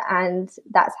out there, and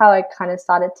that's how I kind of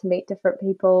started to meet different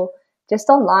people just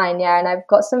online. Yeah, and I've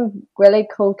got some really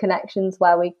cool connections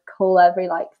where we call every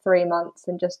like 3 months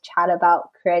and just chat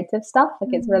about creative stuff.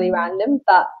 Like it's really random,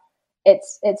 but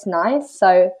it's nice.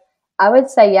 So I would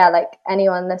say, yeah, like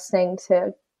anyone listening,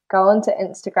 to go onto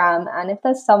Instagram, and if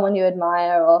there's someone you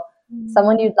admire or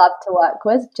someone you'd love to work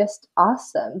with, just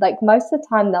ask them. Like most of the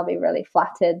time they'll be really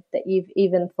flattered that you've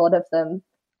even thought of them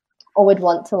or would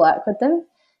want to work with them.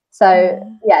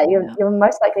 So yeah, you're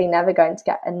most likely never going to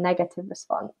get a negative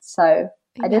response. So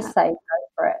I just say go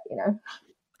for it, you know.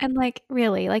 And like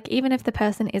really, like even if the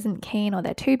person isn't keen or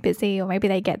they're too busy or maybe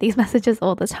they get these messages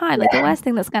all the time, like the worst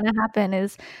thing that's going to happen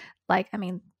is like, I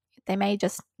mean, they may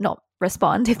just not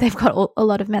respond if they've got a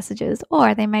lot of messages,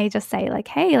 or they may just say like,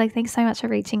 hey, like thanks so much for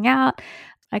reaching out.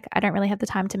 Like I don't really have the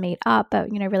time to meet up, but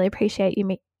really appreciate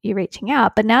you reaching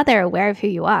out. But now they're aware of who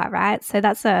you are, right? So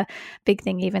that's a big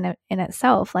thing even in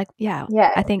itself. Like,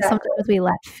 I think sometimes we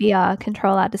let fear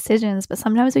control our decisions, but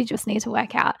sometimes we just need to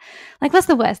work out like what's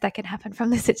the worst that can happen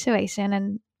from this situation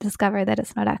and discover that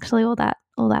it's not actually all that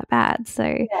bad. So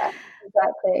yeah,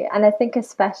 exactly. And I think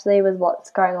especially with what's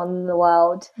going on in the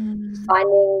world,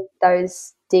 finding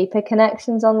those deeper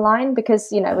connections online, because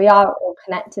we are all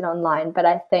connected online, but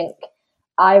I think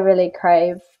I really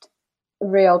craved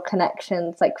real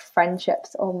connections, like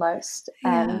friendships almost.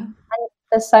 And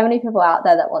there's so many people out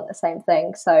there that want the same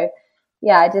thing. So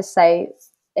yeah, I just say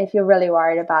if you're really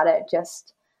worried about it,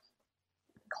 just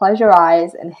close your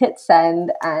eyes and hit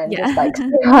send and just like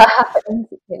see what happens,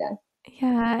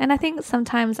 Yeah, and I think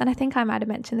sometimes, and I think I might have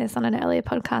mentioned this on an earlier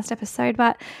podcast episode,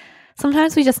 but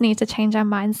sometimes we just need to change our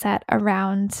mindset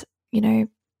around,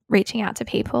 reaching out to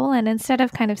people, and instead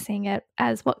of kind of seeing it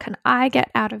as what can I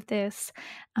get out of this,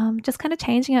 just kind of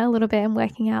changing it a little bit and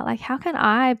working out like how can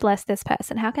I bless this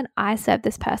person? How can I serve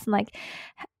this person? Like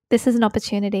this is an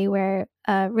opportunity where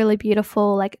a really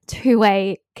beautiful like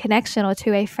two-way connection or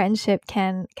two-way friendship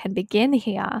can begin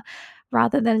here,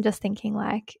 rather than just thinking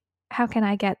like, how can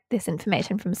I get this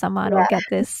information from someone or get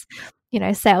this,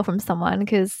 sale from someone?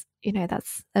 Because,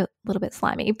 that's a little bit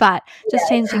slimy, but just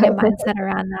changing your mindset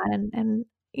around that and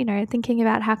thinking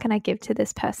about how can I give to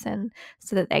this person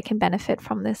so that they can benefit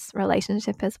from this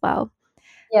relationship as well.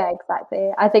 Yeah,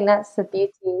 exactly. I think that's the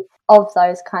beauty of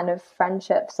those kind of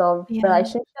friendships or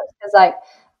relationships. Because like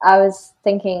I was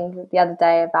thinking the other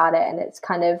day about it, and it's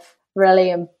kind of really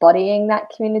embodying that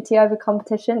community over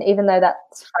competition, even though that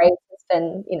phrase has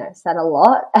been, said a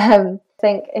lot. I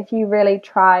think if you really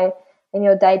try in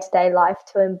your day-to-day life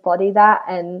to embody that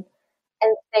and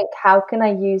think, how can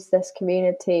I use this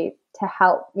community to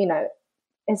help,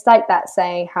 it's like that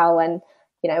saying how when,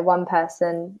 one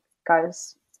person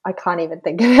goes, I can't even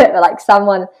think of it, but like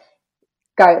someone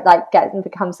gets and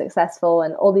becomes successful,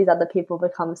 and all these other people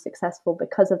become successful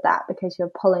because of that, because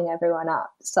you're pulling everyone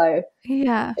up. So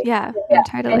yeah,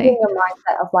 totally. Changing your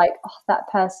mindset of like, oh, that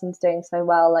person's doing so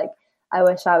well, like I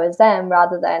wish I was them,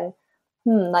 rather than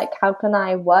like how can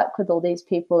I work with all these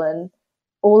people and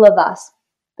all of us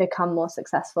become more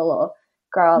successful, or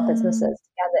grow our businesses Mm.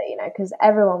 together, you know, because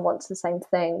everyone wants the same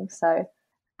thing. So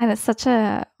And it's such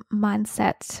a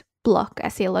mindset block I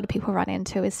see a lot of people run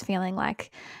into, is feeling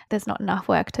like there's not enough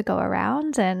work to go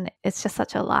around. And it's just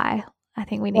such a lie. I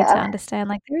think we need to yeah, understand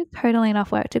like there is totally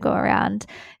enough work to go around.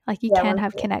 Like you yeah, can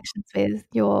have 100%. connections with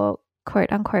your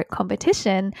quote unquote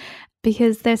competition,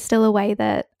 because there's still a way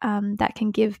that that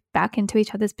can give back into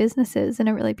each other's businesses in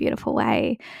a really beautiful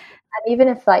way. And even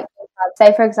if like you had,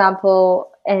 say for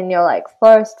example, in your like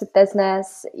florist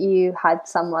business, you had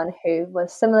someone who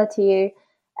was similar to you,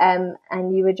 and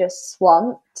you were just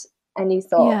swamped, and you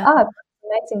thought, Yeah. oh, I've got an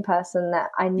amazing person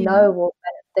that I Yeah. know will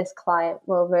this client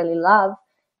will really love.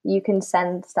 You can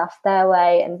send stuff their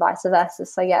way and vice versa.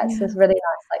 So yeah, it's Yeah. this really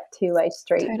nice like two-way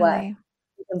street where Totally.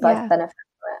 you can both Yeah. benefit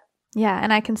from it. Yeah,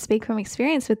 and I can speak from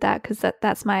experience with that, because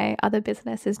that's my other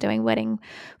business, is doing wedding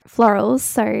florals.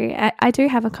 So I do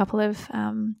have a couple of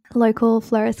local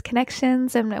florist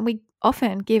connections, and we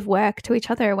often give work to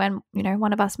each other when, you know,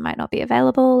 one of us might not be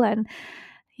available. And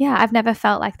yeah, I've never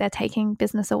felt like they're taking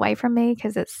business away from me,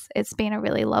 because it's been a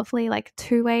really lovely like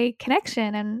two-way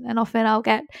connection. And often I'll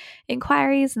get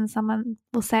inquiries and someone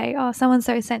will say, oh, so and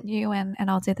so sent you, and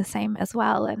I'll do the same as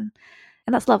well. And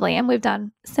that's lovely. And we've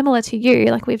done similar to you,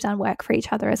 like we've done work for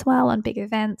each other as well on big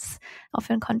events,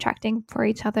 often contracting for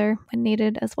each other when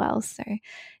needed as well. So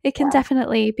it can Yeah.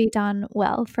 definitely be done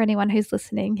well for anyone who's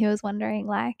listening, who is wondering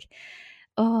like,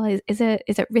 oh, is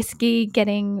it risky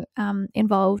getting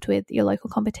involved with your local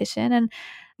competition? And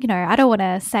you know, I don't want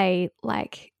to say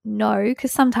like no,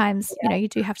 because sometimes, you know, you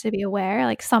do have to be aware.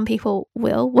 Like some people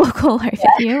will walk all over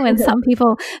you, and some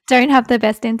people don't have the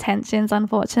best intentions,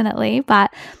 unfortunately.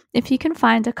 But if you can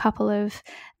find a couple of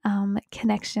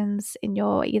connections in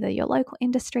your either your local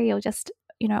industry or just,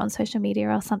 you know, on social media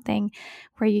or something,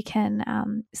 where you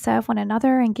can serve one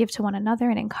another and give to one another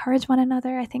and encourage one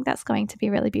another, I think that's going to be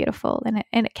really beautiful, and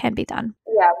it can be done.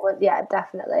 Yeah, well, yeah,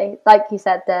 definitely. Like you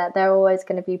said, there are always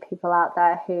going to be people out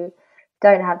there who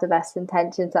don't have the best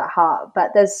intentions at heart, but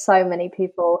there's so many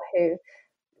people who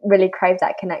really crave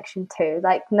that connection too.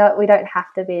 Like, no, we don't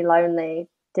have to be lonely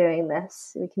doing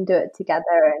this. We can do it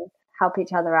together and help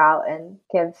each other out and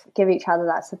give each other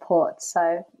that support.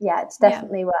 So yeah, it's Yeah.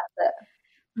 definitely worth it.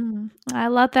 I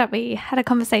love that we had a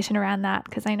conversation around that,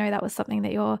 because I know that was something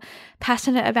that you're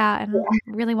passionate about, and Yeah,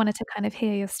 really wanted to kind of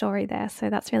hear your story there. So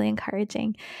that's really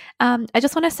encouraging. I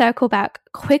just want to circle back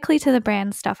quickly to the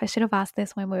brand stuff. I should have asked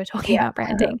this when we were talking yeah. about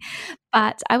branding,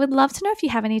 but I would love to know if you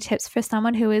have any tips for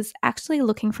someone who is actually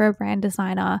looking for a brand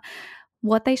designer,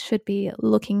 what they should be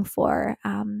looking for.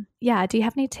 Yeah, do you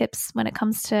have any tips when it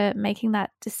comes to making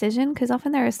that decision? Because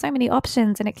often there are so many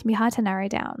options and it can be hard to narrow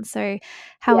down. So,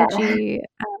 how would Yeah. you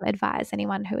advise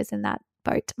anyone who is in that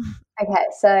boat? Okay,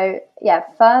 so yeah,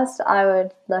 first I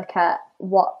would look at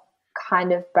what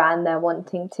kind of brand they're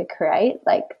wanting to create,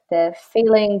 like the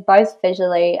feeling both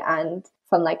visually and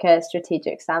from like a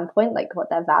strategic standpoint, like what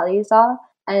their values are.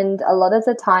 And a lot of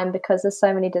the time, because there's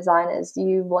so many designers,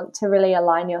 you want to really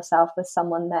align yourself with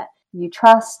someone that you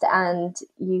trust and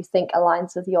you think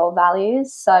aligns with your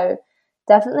values. So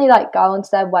definitely like go onto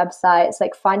their websites,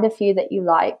 like find a few that you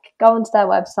like, go onto their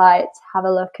websites, have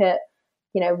a look at,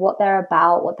 you know, what they're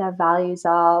about, what their values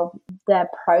are, their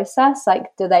process.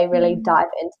 Like, do they really Mm, dive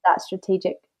into that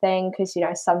strategic thing? Because, you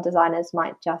know, some designers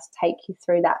might just take you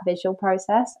through that visual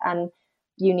process and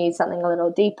you need something a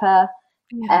little deeper.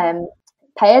 yeah, Um,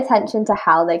 Pay attention to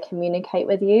how they communicate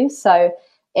with you. So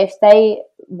if they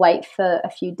wait for a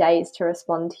few days to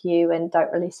respond to you and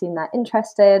don't really seem that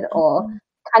interested, or mhm,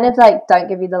 kind of like don't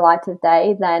give you the light of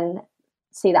day, then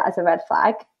see that as a red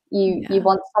flag. You yeah,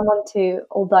 want someone to,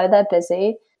 although they're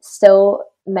busy, still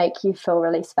make you feel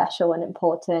really special and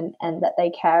important, and that they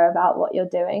care about what you're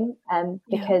doing. yeah,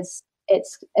 Because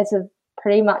it's a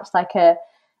pretty much like a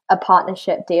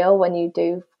partnership deal when you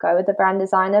do go with a brand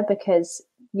designer, because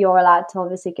you're allowed to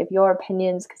obviously give your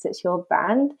opinions because it's your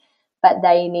brand, but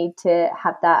they need to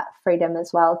have that freedom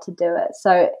as well to do it.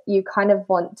 So you kind of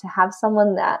want to have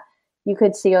someone that you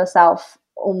could see yourself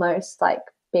almost like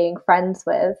being friends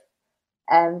with,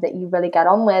 and that you really get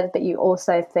on with, but you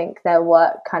also think their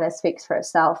work kind of speaks for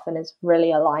itself and is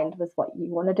really aligned with what you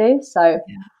want to do. So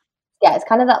yeah, yeah, it's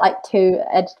kind of that like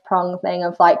two-edged prong thing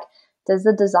of like, does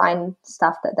the design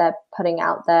stuff that they're putting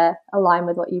out there align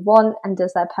with what you want, and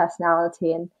does their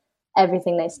personality and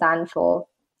everything they stand for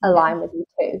yeah, align with you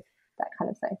too, that kind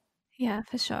of thing. yeah,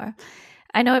 for sure.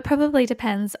 I know it probably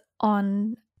depends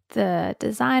on the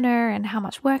designer and how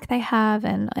much work they have,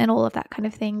 and all of that kind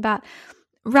of thing. But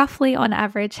roughly on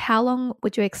average, how long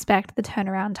would you expect the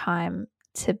turnaround time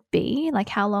to be? Like,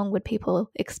 how long would people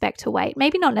expect to wait?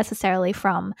 Maybe not necessarily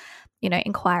from,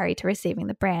 inquiry to receiving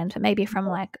the brand, but maybe from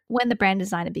like when the brand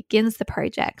designer begins the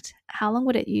project. How long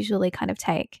would it usually kind of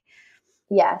take?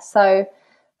 Yeah, so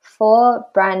for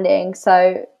branding,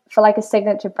 so for like a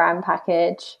signature brand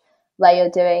package where you're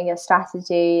doing your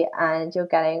strategy and you're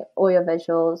getting all your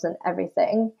visuals and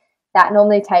everything, that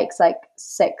normally takes like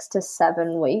 6 to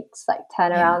 7 weeks, like Yeah.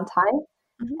 turnaround time.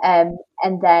 Mm-hmm.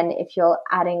 And then if you're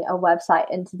adding a website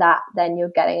into that, then you're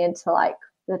getting into like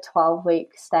the 12-week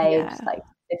stage, Yeah. like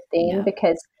 15, Yeah.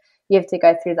 because you have to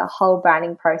go through the whole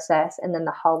branding process and then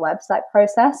the whole website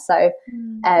process. So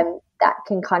that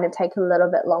can kind of take a little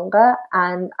bit longer.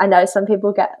 And I know some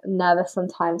people get nervous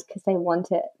sometimes because they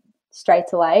want it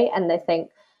straight away and they think,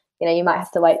 you might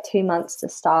have to wait 2 months to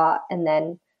start and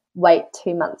then wait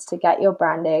 2 months to get your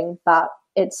branding. But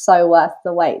it's so worth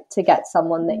the wait to get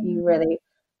someone that you really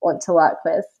want to work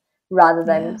with, rather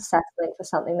than settling for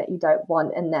something that you don't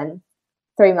want and then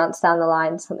 3 months down the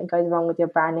line something goes wrong with your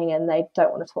branding and they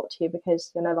don't want to talk to you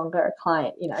because you're no longer a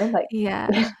client, like Yeah.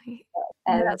 No,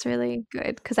 and that's really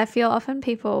good, because I feel often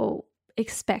people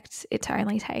expect it to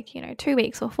only take, 2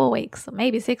 weeks or 4 weeks or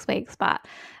maybe 6 weeks. But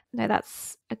no,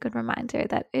 that's a good reminder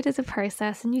that it is a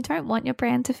process and you don't want your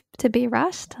brand to be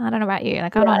rushed. I don't know about you.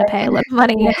 Like, I don't want to pay a lot of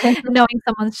money knowing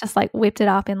someone's just like whipped it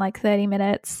up in like 30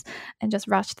 minutes and just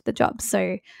rushed the job.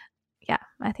 So yeah,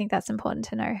 I think that's important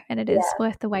to know. And it is yeah.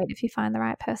 worth the wait if you find the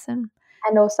right person.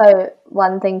 And also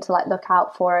one thing to like look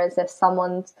out for is if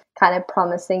someone's kind of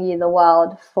promising you the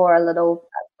world for a little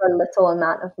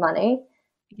amount of money,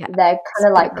 Yeah, they're it's kind a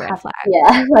of bit like of a red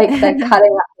flag. like they're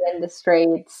cutting up the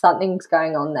industry. Something's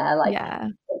going on there. Like Yeah.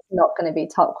 it's not going to be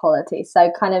top quality.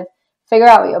 So kind of figure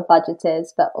out what your budget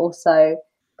is, but also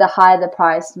the higher the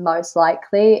price, most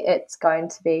likely it's going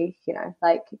to be,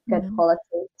 like good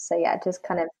quality. So yeah, just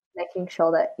kind of making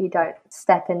sure that you don't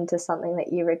step into something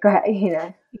that you regret,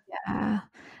 Yeah.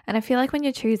 And I feel like when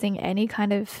you're choosing any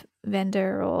kind of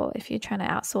vendor, or if you're trying to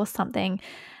outsource something,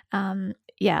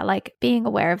 like being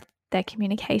aware of their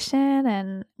communication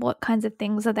and what kinds of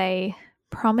things are they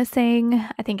promising,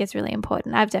 I think is really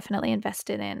important. I've definitely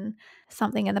invested in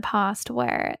something in the past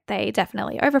where they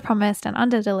definitely overpromised and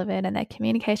underdelivered and their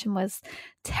communication was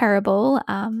terrible.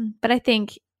 But I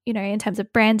think, in terms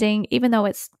of branding, even though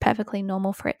it's perfectly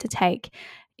normal for it to take,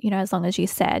 as long as you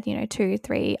said, 2,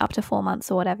 3, up to 4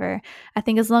 months or whatever, I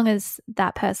think as long as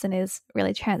that person is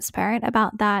really transparent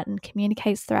about that and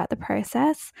communicates throughout the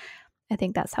process, I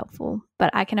think that's helpful.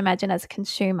 But I can imagine as a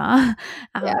consumer,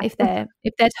 Yeah. if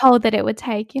they're told that it would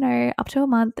take, up to a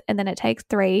month and then it takes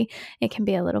 3, it can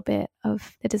be a little bit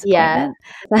of a disappointment.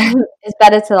 It's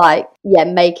better to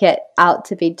make it out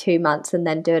to be 2 months and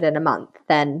then do it in a month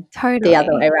than the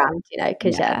other way Totally. around,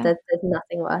 because Yeah. there's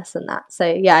nothing worse than that. So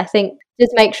yeah, I think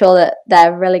just make sure that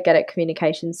they're really good at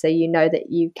communication, so that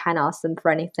you can ask them for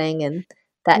anything and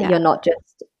that you're not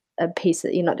just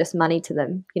you're not just money to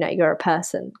them, you're a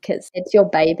person, because it's your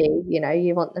baby,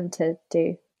 you want them to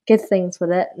do good things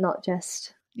with it, not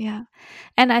just Yeah.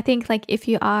 And I think like if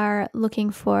you are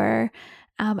looking for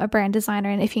a brand designer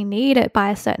and if you need it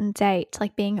by a certain date,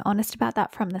 like being honest about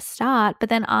that from the start, but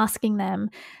then asking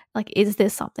them, like, is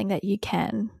this something that you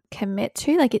can commit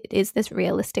to? Like, is this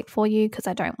realistic for you? Because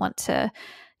I don't want to,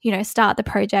 start the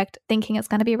project thinking it's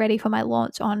going to be ready for my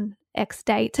launch on X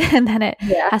date and then it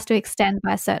has to extend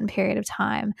by a certain period of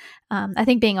time. I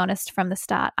think being honest from the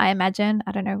start, I imagine,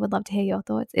 I don't know, would love to hear your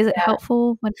thoughts. Is it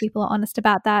helpful when people are honest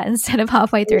about that instead of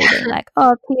halfway through being like,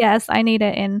 oh, P.S., I need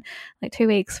it in like 2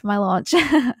 weeks for my launch?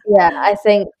 Yeah, I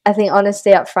think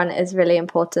honesty up front is really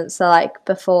important. So like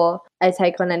before I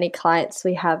take on any clients,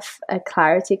 we have a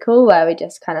clarity call where we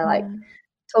just kind of like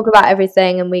talk about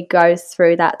everything and we go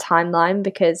through that timeline,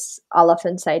 because I'll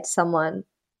often say to someone,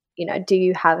 do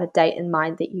you have a date in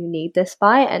mind that you need this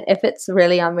by? And if it's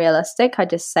really unrealistic, I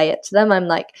just say it to them. I'm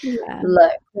like,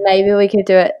 look, maybe we could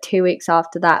do it 2 weeks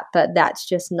after that, but that's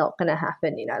just not going to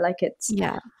happen, like it's,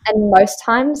 and most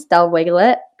times they'll wiggle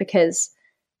it because,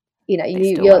 they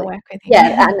still want to work with you.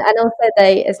 And also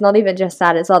it's not even just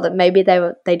that as well, that maybe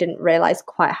they didn't realize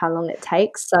quite how long it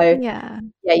takes. So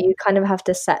you kind of have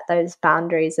to set those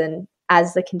boundaries, and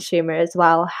as the consumer as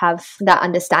well, have that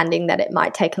understanding that it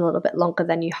might take a little bit longer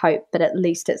than you hope, but at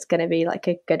least it's going to be like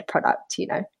a good product,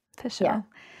 For sure.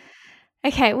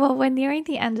 Okay, well, we're nearing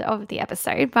the end of the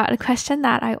episode, but a question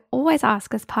that I always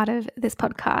ask as part of this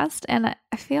podcast, and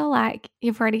I feel like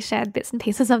you've already shared bits and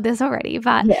pieces of this already,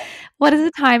 but what is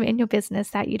the time in your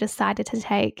business that you decided to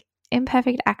take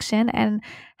imperfect action, and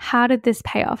how did this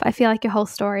pay off? I feel like your whole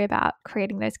story about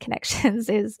creating those connections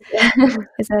is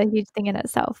a huge thing in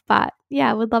itself. But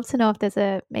yeah, I would love to know if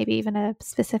there's maybe even a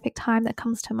specific time that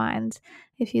comes to mind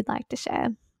if you'd like to share.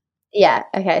 Yeah.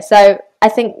 Okay. So I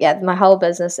think, my whole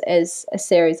business is a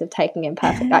series of taking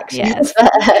imperfect actions.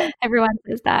 Yes. Everyone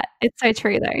says that. It's so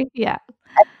true though. Yeah.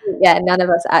 Yeah. None of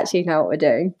us actually know what we're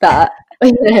doing, but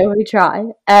we try.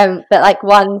 But like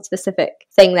one specific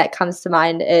thing that comes to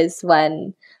mind is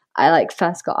when I like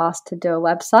first got asked to do a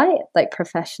website like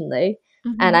professionally,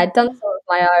 and I'd done some of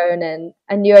my own, and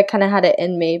I knew I kind of had it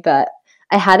in me, but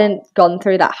I hadn't gone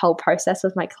through that whole process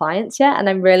with my clients yet. And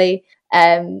I'm really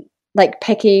like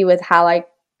picky with how I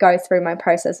go through my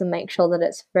process and make sure that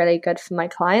it's really good for my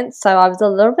clients. So I was a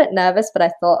little bit nervous, but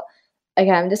I thought, okay,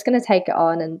 I'm just going to take it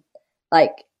on and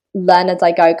like learn as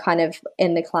I go, kind of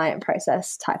in the client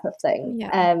process type of thing. Yeah.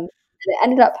 And it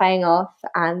ended up paying off,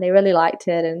 and they really liked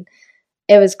it, and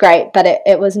it was great, but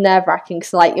it was nerve-wracking.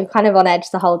 So like you're kind of on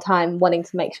edge the whole time, wanting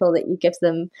to make sure that you give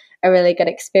them a really good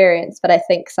experience. But I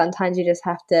think sometimes you just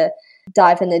have to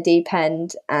dive in the deep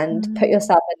end and put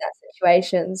yourself in that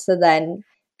situation, so then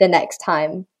the next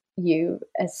time you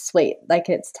are sweet, like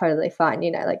it's totally fine.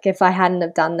 Like if I hadn't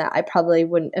have done that, I probably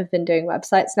wouldn't have been doing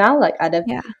websites now. Like I'd have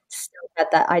still had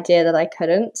that idea that I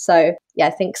couldn't. So yeah,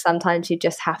 I think sometimes you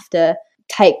just have to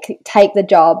take the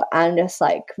job and just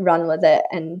like run with it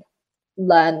and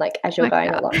learn like as you're going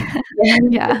along.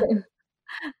 Yeah.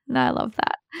 No, I love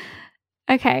that.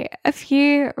 Okay, a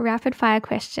few rapid fire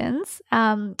questions.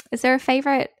 Is there a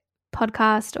favorite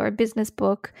podcast or a business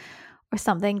book or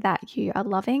something that you are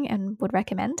loving and would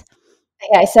recommend?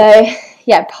 Okay, so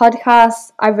yeah,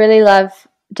 podcasts. I really love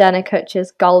Jenna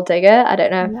Kutcher's Gold Digger. I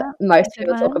don't know if most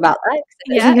people talk about that.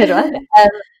 It's a good one.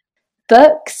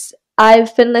 Books.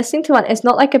 I've been listening to one. It's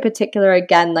not like a particular,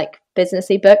 again, like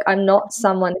businessy book. I'm not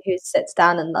someone who sits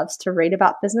down and loves to read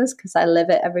about business because I live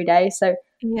it every day. So I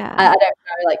don't know,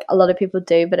 like a lot of people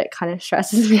do, but it kind of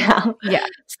stresses me out. Yeah.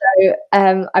 So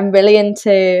I'm really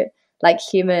into like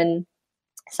human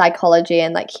psychology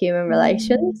and like human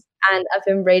relations. And I've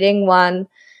been reading one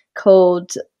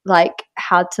called like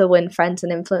How to Win Friends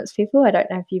and Influence People. I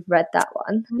don't know if you've read that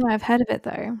one. No, I've heard of it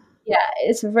though. Yeah,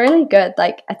 it's really good.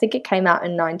 Like I think it came out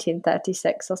in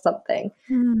 1936 or something.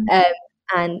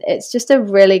 And it's just a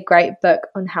really great book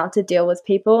on how to deal with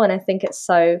people. And I think it's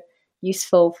so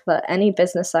useful for any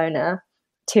business owner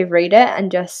to read it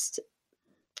and just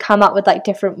come up with like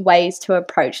different ways to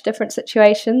approach different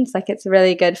situations. Like it's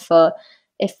really good for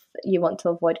if you want to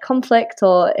avoid conflict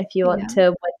or if you want to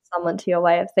win someone to your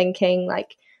way of thinking.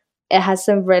 Like it has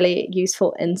some really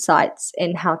useful insights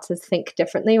in how to think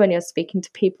differently when you're speaking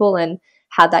to people and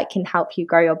how that can help you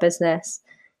grow your business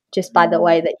just by the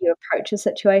way that you approach a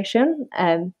situation.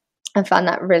 I found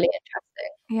that really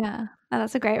interesting. Yeah,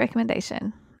 that's a great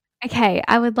recommendation. Okay,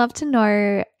 I would love to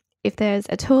know if there's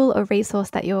a tool or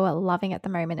resource that you're loving at the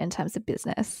moment in terms of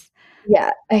business.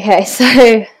 Yeah. Okay.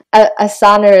 So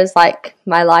Asana is like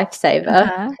my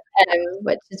lifesaver,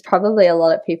 which is probably a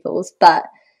lot of people's, but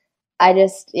I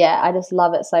just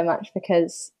love it so much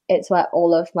because it's where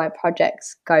all of my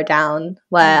projects go down,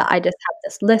 where I just have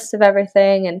this list of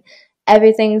everything and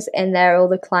everything's in there, all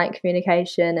the client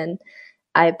communication, and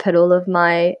I put all of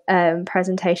my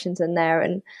presentations in there,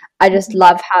 and I just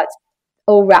love how it's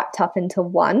all wrapped up into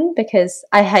one because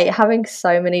I hate having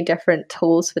so many different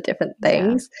tools for different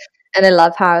things. And I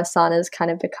love how Asana's kind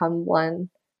of become one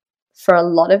for a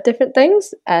lot of different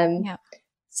things.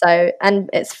 So, and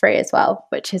it's free as well,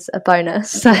 which is a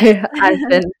bonus. So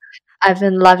I've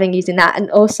been loving using that. And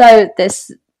also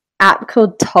this app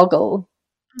called Toggle,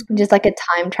 which is like a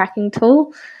time tracking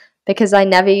tool, because I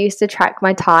never used to track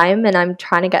my time and I'm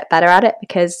trying to get better at it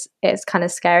because it's kind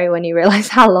of scary when you realize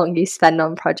how long you spend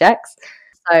on projects.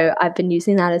 So I've been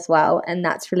using that as well, and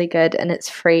that's really good, and it's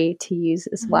free to use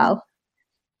as well.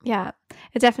 Yeah,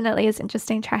 it definitely is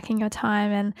interesting tracking your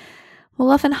time, and we'll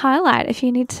often highlight if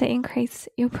you need to increase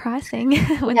your pricing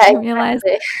when you realize,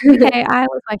 okay, I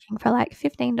was working for like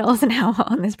 $15 an hour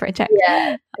on this project.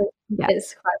 Yeah.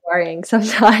 It's quite worrying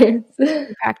sometimes.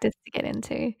 Practice to get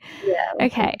into. Yeah.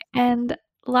 Okay, and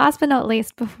last but not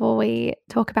least, before we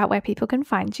talk about where people can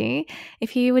find you,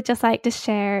 if you would just like to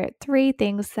share 3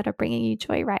 things that are bringing you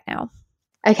joy right now.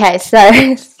 Okay, so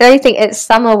 3 things. It's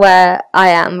summer where I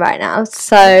am right now,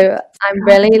 so I'm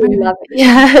really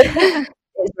loving.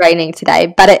 It's raining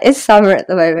today, but it is summer at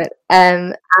the moment.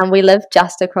 And we live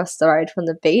just across the road from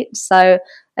the beach, so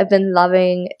I've been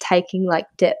loving taking like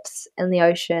dips in the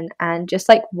ocean and just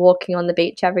like walking on the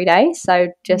beach every day. So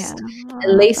just at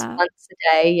least once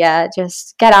a day,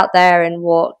 just get out there and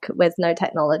walk with no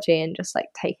technology and just like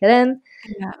take it in.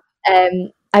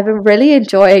 I've been really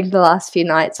enjoying the last few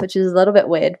nights, which is a little bit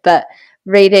weird, but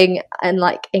reading and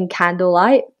like in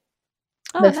candlelight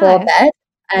before nice. bed.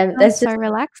 Sounds There's so just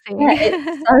relaxing. yeah,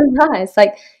 it's so nice.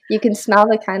 Like you can smell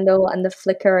the candle and the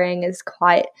flickering is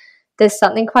quite. There's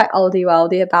something quite oldie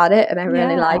worldy about it, and I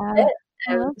really Yeah, like it.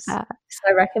 I love So that.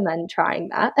 I recommend trying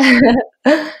that.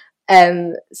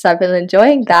 So I've been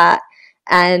enjoying that,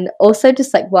 and also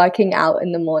just like working out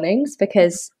in the mornings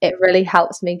because it really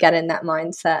helps me get in that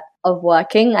mindset of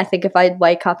working. I think if I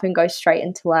wake up and go straight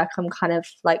into work, I'm kind of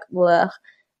like, ugh.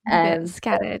 A bit But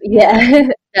scattered. Yeah. yeah,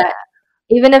 yeah.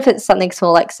 Even if it's something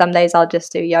small, like some days I'll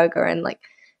just do yoga and like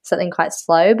something quite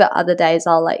slow, but other days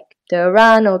I'll like do a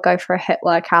run or go for a HIIT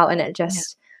workout, and Yeah.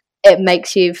 it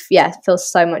makes you feel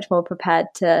so much more prepared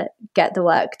to get the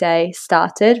work day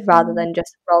started rather than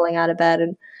just rolling out of bed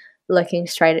and looking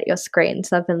straight at your screen.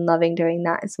 So I've been loving doing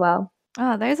that as well.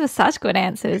 Oh, those were such good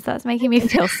answers. That's making me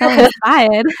feel so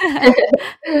inspired.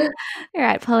 All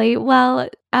right, Polly. Well,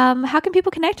 how can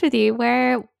people connect with you?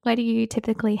 Where do you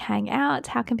typically hang out?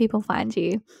 How can people find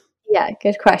you? Yeah,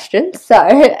 good question. So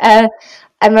I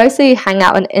mostly hang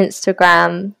out on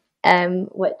Instagram,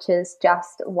 which is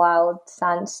just Wild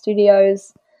Sand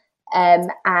Studios,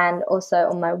 and also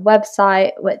on my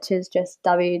website, which is just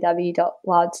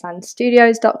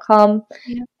www.wildsandstudios.com.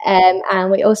 Yeah.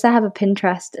 And we also have a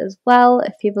Pinterest as well,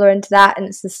 if people are into that, and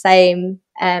it's the same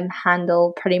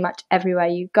handle pretty much everywhere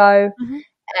you go. Mhm.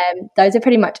 Those are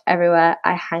pretty much everywhere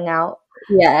I hang out.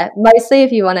 Yeah, mostly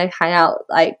if you want to hang out,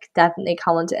 like definitely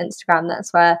come onto Instagram.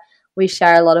 That's where we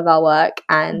share a lot of our work,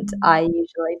 and I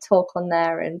usually talk on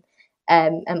there, and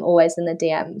I'm always in the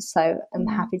DMs, so I'm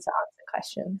Yeah. happy to answer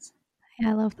questions.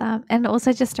 Yeah, I love that. And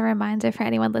also just a reminder for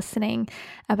anyone listening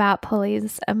about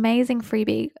Polly's amazing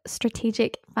freebie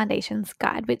Strategic Foundations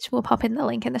Guide, which we'll pop in the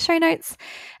link in the show notes.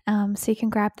 So you can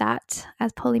grab that.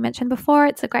 As Polly mentioned before,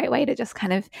 it's a great way to just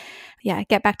kind of,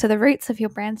 get back to the roots of your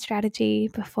brand strategy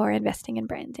before investing in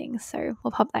branding. So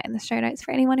we'll pop that in the show notes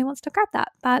for anyone who wants to grab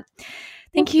that. But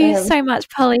thank you so much,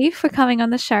 Polly, for coming on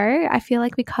the show. I feel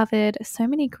like we covered so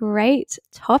many great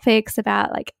topics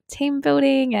about like team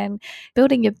building and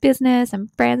building your business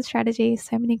and brand strategy,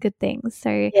 so many good things.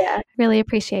 So really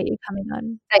appreciate you coming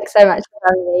on. Thanks so much for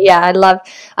having me. Yeah,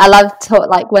 I love talk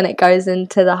like when it goes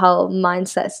into the whole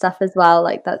mindset stuff as well.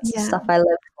 Like that's the stuff I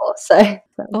live for. So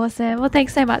awesome. Well,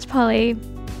 thanks so much, Polly.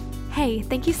 Hey,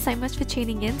 thank you so much for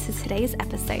tuning in to today's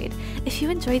episode. If you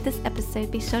enjoyed this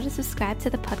episode, be sure to subscribe to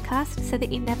the podcast so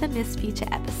that you never miss future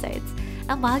episodes.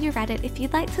 And while you're at it, if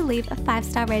you'd like to leave a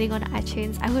 5-star rating on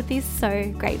iTunes, I would be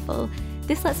so grateful.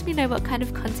 This lets me know what kind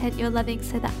of content you're loving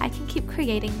so that I can keep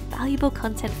creating valuable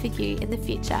content for you in the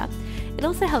future. It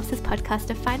also helps this podcast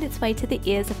to find its way to the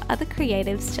ears of other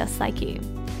creatives just like you.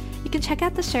 You can check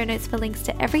out the show notes for links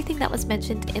to everything that was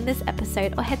mentioned in this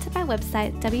episode, or head to my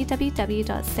website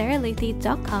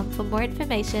www.sarahlethe.com for more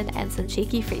information and some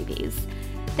cheeky freebies.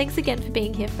 Thanks again for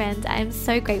being here, friend. I am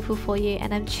so grateful for you,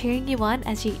 and I'm cheering you on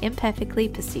as you imperfectly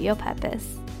pursue your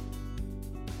purpose.